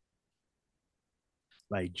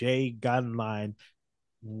 Like Jay got in line,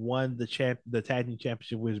 won the tag team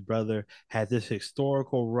championship with his brother, had this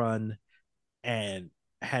historical run, and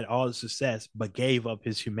had all the success, but gave up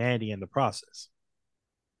his humanity in the process.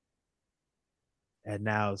 And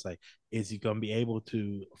now it's like, is he going to be able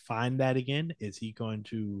to find that again? Is he going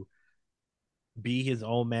to be his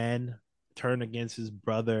own man, turn against his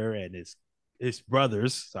brother and his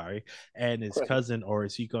brothers, sorry, and his Right. cousin, or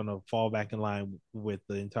is he going to fall back in line with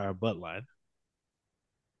the entire bloodline?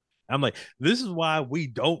 I'm like, this is why we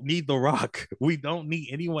don't need The Rock. We don't need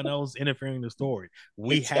anyone else interfering in the story.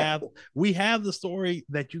 We have Exactly. we have the story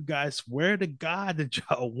that you guys swear to God that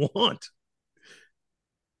y'all want.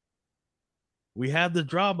 We have the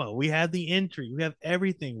drama, we have the intrigue, we have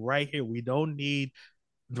everything right here. We don't need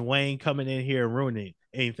Dwayne coming in here and ruining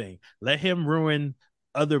anything. Let him ruin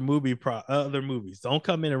other movies. Don't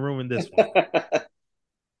come in and ruin this one.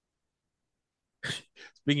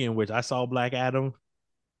 Speaking of which, I saw Black Adam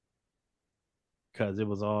because it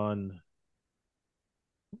was on.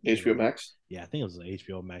 HBO Max. Yeah, I think it was on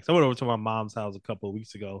HBO Max. I went over to my mom's house a couple of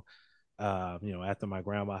weeks ago. After my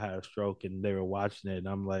grandma had a stroke and they were watching it, and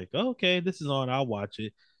I'm like, oh, okay, this is on. I'll watch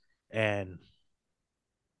it. And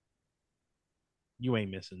you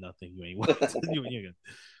ain't missing nothing. You ain't watching.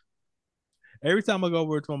 Every time I go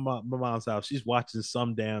over to my mom's house, she's watching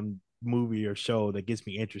some damn movie or show that gets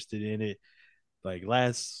me interested in it. Like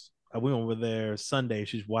I went over there Sunday.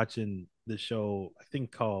 She's watching the show I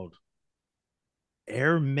think called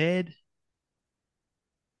Air Med,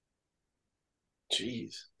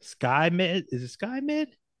 Jeez. Sky Med. Is it Sky Med?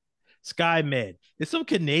 Sky Med. It's some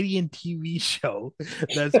Canadian TV show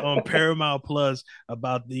that's on Paramount Plus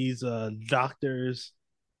about these doctors.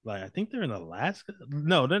 Like I think they're in Alaska.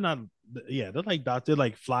 No, they're not. Yeah, they're like doctors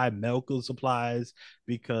like fly medical supplies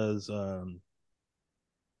because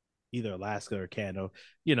either Alaska or Canada.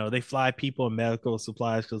 They fly people in medical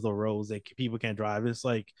supplies because the roads that people can't drive. It's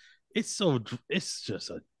like it's just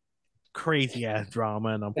a crazy ass drama,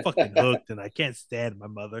 and I'm fucking hooked, and I can't stand my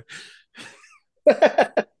mother.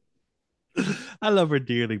 I love her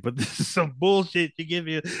dearly, but this is some bullshit you give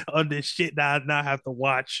me on this shit that I now have to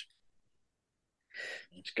watch.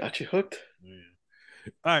 It's got you hooked.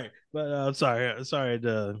 Yeah. All right, but sorry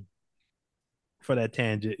for that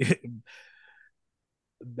tangent.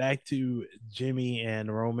 Back to Jimmy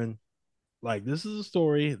and Roman. Like this is a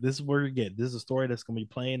story. This is where we get. This is a story that's gonna be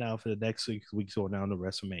playing out for the next 6 weeks or down to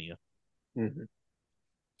WrestleMania. Mhm.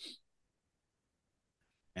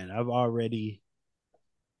 And I've already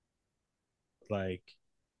like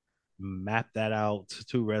mapped that out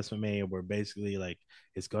to WrestleMania, where basically like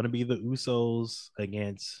it's gonna be the Usos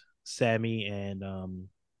against Sammy and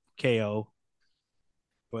KO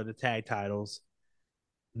for the tag titles.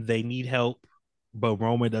 They need help, but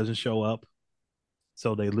Roman doesn't show up,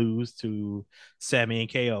 so they lose to Sammy and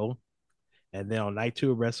KO. And then on night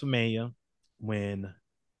 2 of WrestleMania, when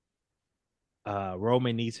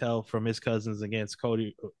Roman needs help from his cousins against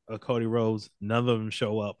Cody Rhodes, none of them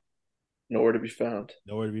show up, Nowhere to be found.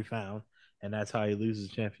 nowhere to be found, and that's how he loses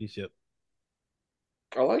the championship.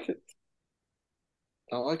 I like it.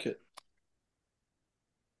 I like it.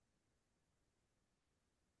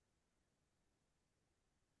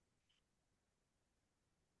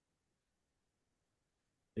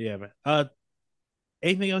 Yeah, man.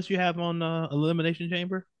 Anything else you have on Elimination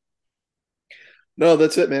Chamber? No,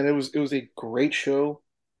 that's it, man. It was a great show.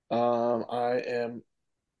 I am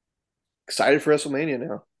excited for WrestleMania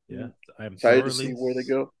now. Yeah, I'm I'm excited to see where they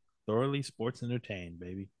go. thoroughly sports entertained,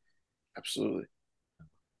 baby. Absolutely.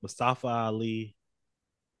 Mustafa Ali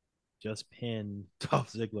just pinned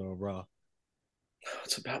Dolph Ziggler on Raw.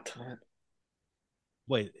 It's about time.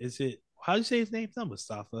 Wait, is it? How do you say his name? It's not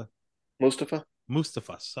Mustafa. Mustafa?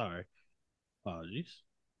 Mustafa. Sorry, apologies.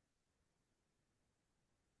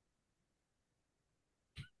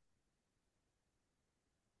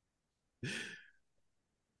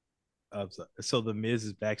 So the Miz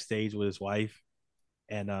is backstage with his wife,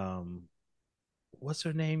 and what's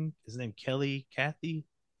her name? His name Kelly, Kathy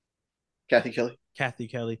Kelly. Kathy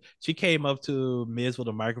Kelly. She came up to Miz with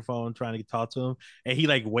a microphone trying to talk to him, and he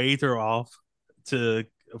like waved her off to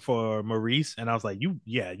for Maurice, and I was like, you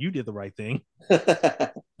did the right thing.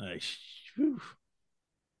 Like,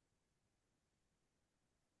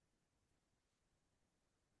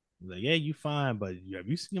 like, yeah, you fine, but have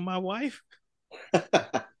you seen my wife? All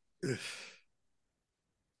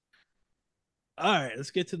right,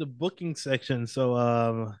 let's get to the booking section.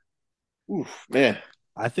 So, Oof, man.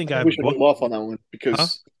 I think I think I we should hold booked, off on that one huh?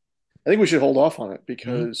 because I think we should hold off on it Mhm.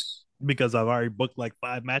 because Because I've already booked like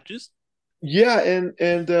 5 matches. yeah,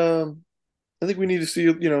 and I think we need to see,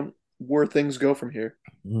 where things go from here.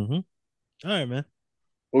 Mm-hmm. All right, man.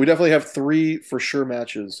 Well, we definitely have three for sure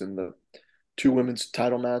matches in the two women's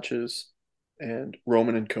title matches, and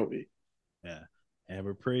Roman and Cody. Yeah. And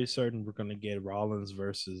we're pretty certain we're gonna get Rollins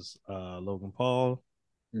versus Logan Paul.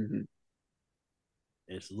 Mm-hmm.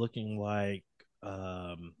 It's looking like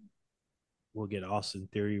um, we'll get Austin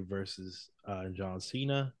Theory versus John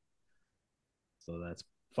Cena. So that's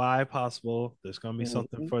five possible. There's gonna be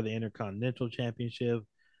something Mm-hmm. for the Intercontinental Championship.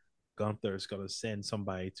 Gunther's gonna send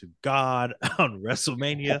somebody to God on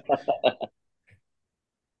WrestleMania.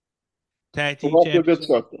 Tag We're Team off to a good Championship.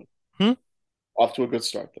 start, though. Hmm? Off to a good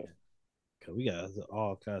start, though. We got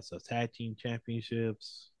all kinds of tag team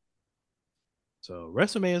championships. So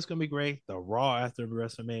WrestleMania is gonna be great. The Raw after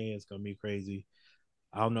WrestleMania is gonna be crazy.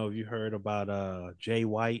 I don't know if you heard about Jay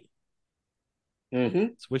White,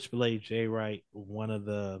 Mm-hmm. Switchblade Jay White, one of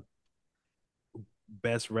the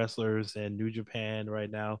best wrestlers in New Japan right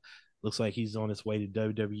now. Looks like he's on his way to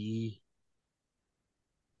WWE.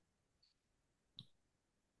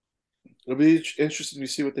 It'll be interesting to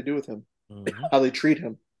see what they do with him, Mm-hmm. how they treat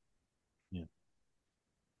him. Yeah.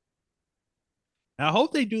 And I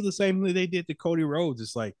hope they do the same thing they did to Cody Rhodes.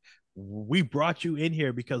 It's like we brought you in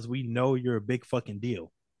here because we know you're a big fucking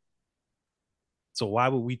deal. So why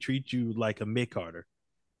would we treat you like a mid Carter?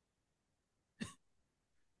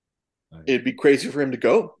 It'd be crazy for him to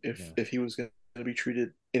go if Yeah. he was going to be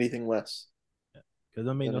treated anything less. Because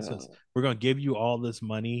that made no than, sense. We're gonna give you all this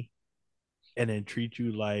money and then treat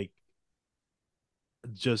you like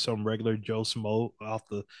just some regular Joe Smo off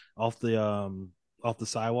the off the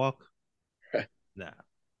sidewalk. Nah,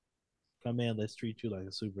 come in, let's treat you like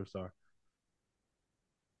a superstar.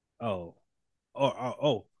 Oh,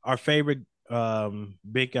 our favorite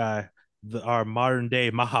big guy, our modern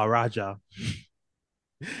day Maharaja,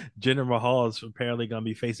 Jinder Mahal is apparently gonna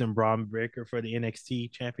be facing Braun Breaker for the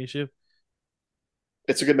NXT Championship.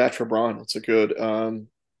 It's a good match for Braun. It's a good. I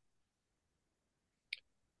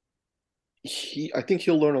think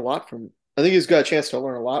he'll learn a lot from. I think he's got a chance to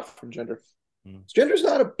learn a lot from Jinder. Mm. Jinder's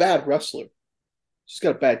not a bad wrestler. He's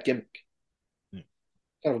got a bad gimmick. Yeah.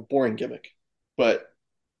 Kind of a boring gimmick, but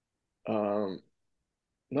um,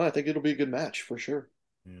 no, I think it'll be a good match for sure.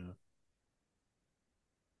 Yeah.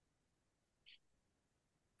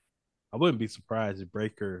 I wouldn't be surprised if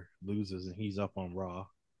Breaker loses and he's up on Raw.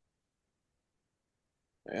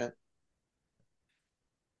 Yeah.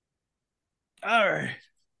 All right.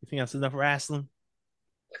 You think that's enough wrestling?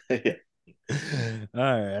 Yeah. All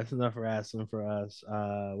right, that's enough wrestling for us.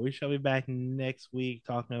 We shall be back next week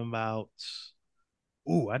talking about.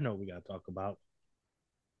 Ooh, I know what we gotta talk about.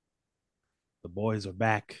 The boys are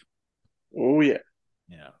back. Oh yeah.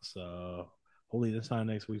 Yeah, so hopefully this time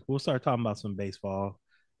next week we'll start talking about some baseball.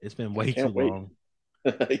 It's been I way too can't wait. long.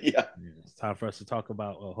 Yeah. Yeah, it's time for us to talk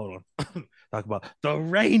about. Oh, hold on. Talk about the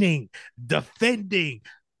reigning, defending,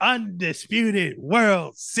 undisputed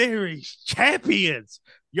World Series champions,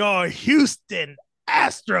 your Houston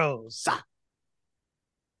Astros.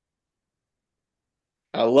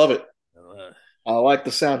 I love it. Uh, I like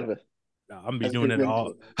the sound of it. I'm be Has a doing good it ring to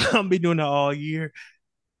all. I'm be doing it all year.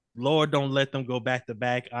 Lord, don't let them go back to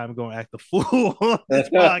back. I'm going to act a fool on this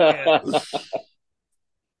podcast.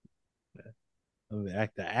 it. I'm going to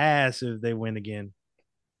act the ass if they win again.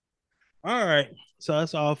 All right. So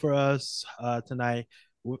that's all for us tonight.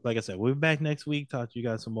 Like I said, we'll be back next week. Talk to you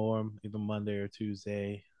guys some more, either Monday or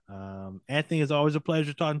Tuesday. Anthony, it's always a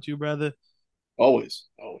pleasure talking to you, brother. Always,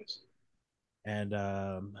 always. And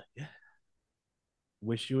yeah,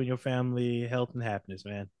 wish you and your family health and happiness,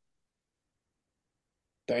 man.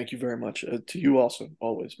 Thank you very much. To you also,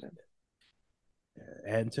 always, man.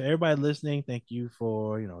 And to everybody listening, thank you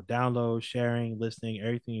for download, sharing, listening,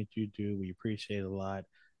 everything that you do. We appreciate it a lot.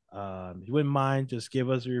 If you wouldn't mind, just give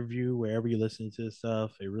us a review wherever you listen to this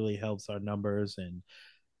stuff. It really helps our numbers and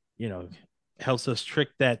you know helps us trick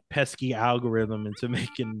that pesky algorithm into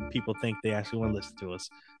making people think they actually want to listen to us.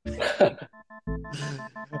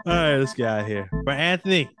 All right, let's get out of here. For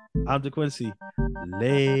Anthony, I'm DeQuincy.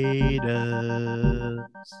 Later.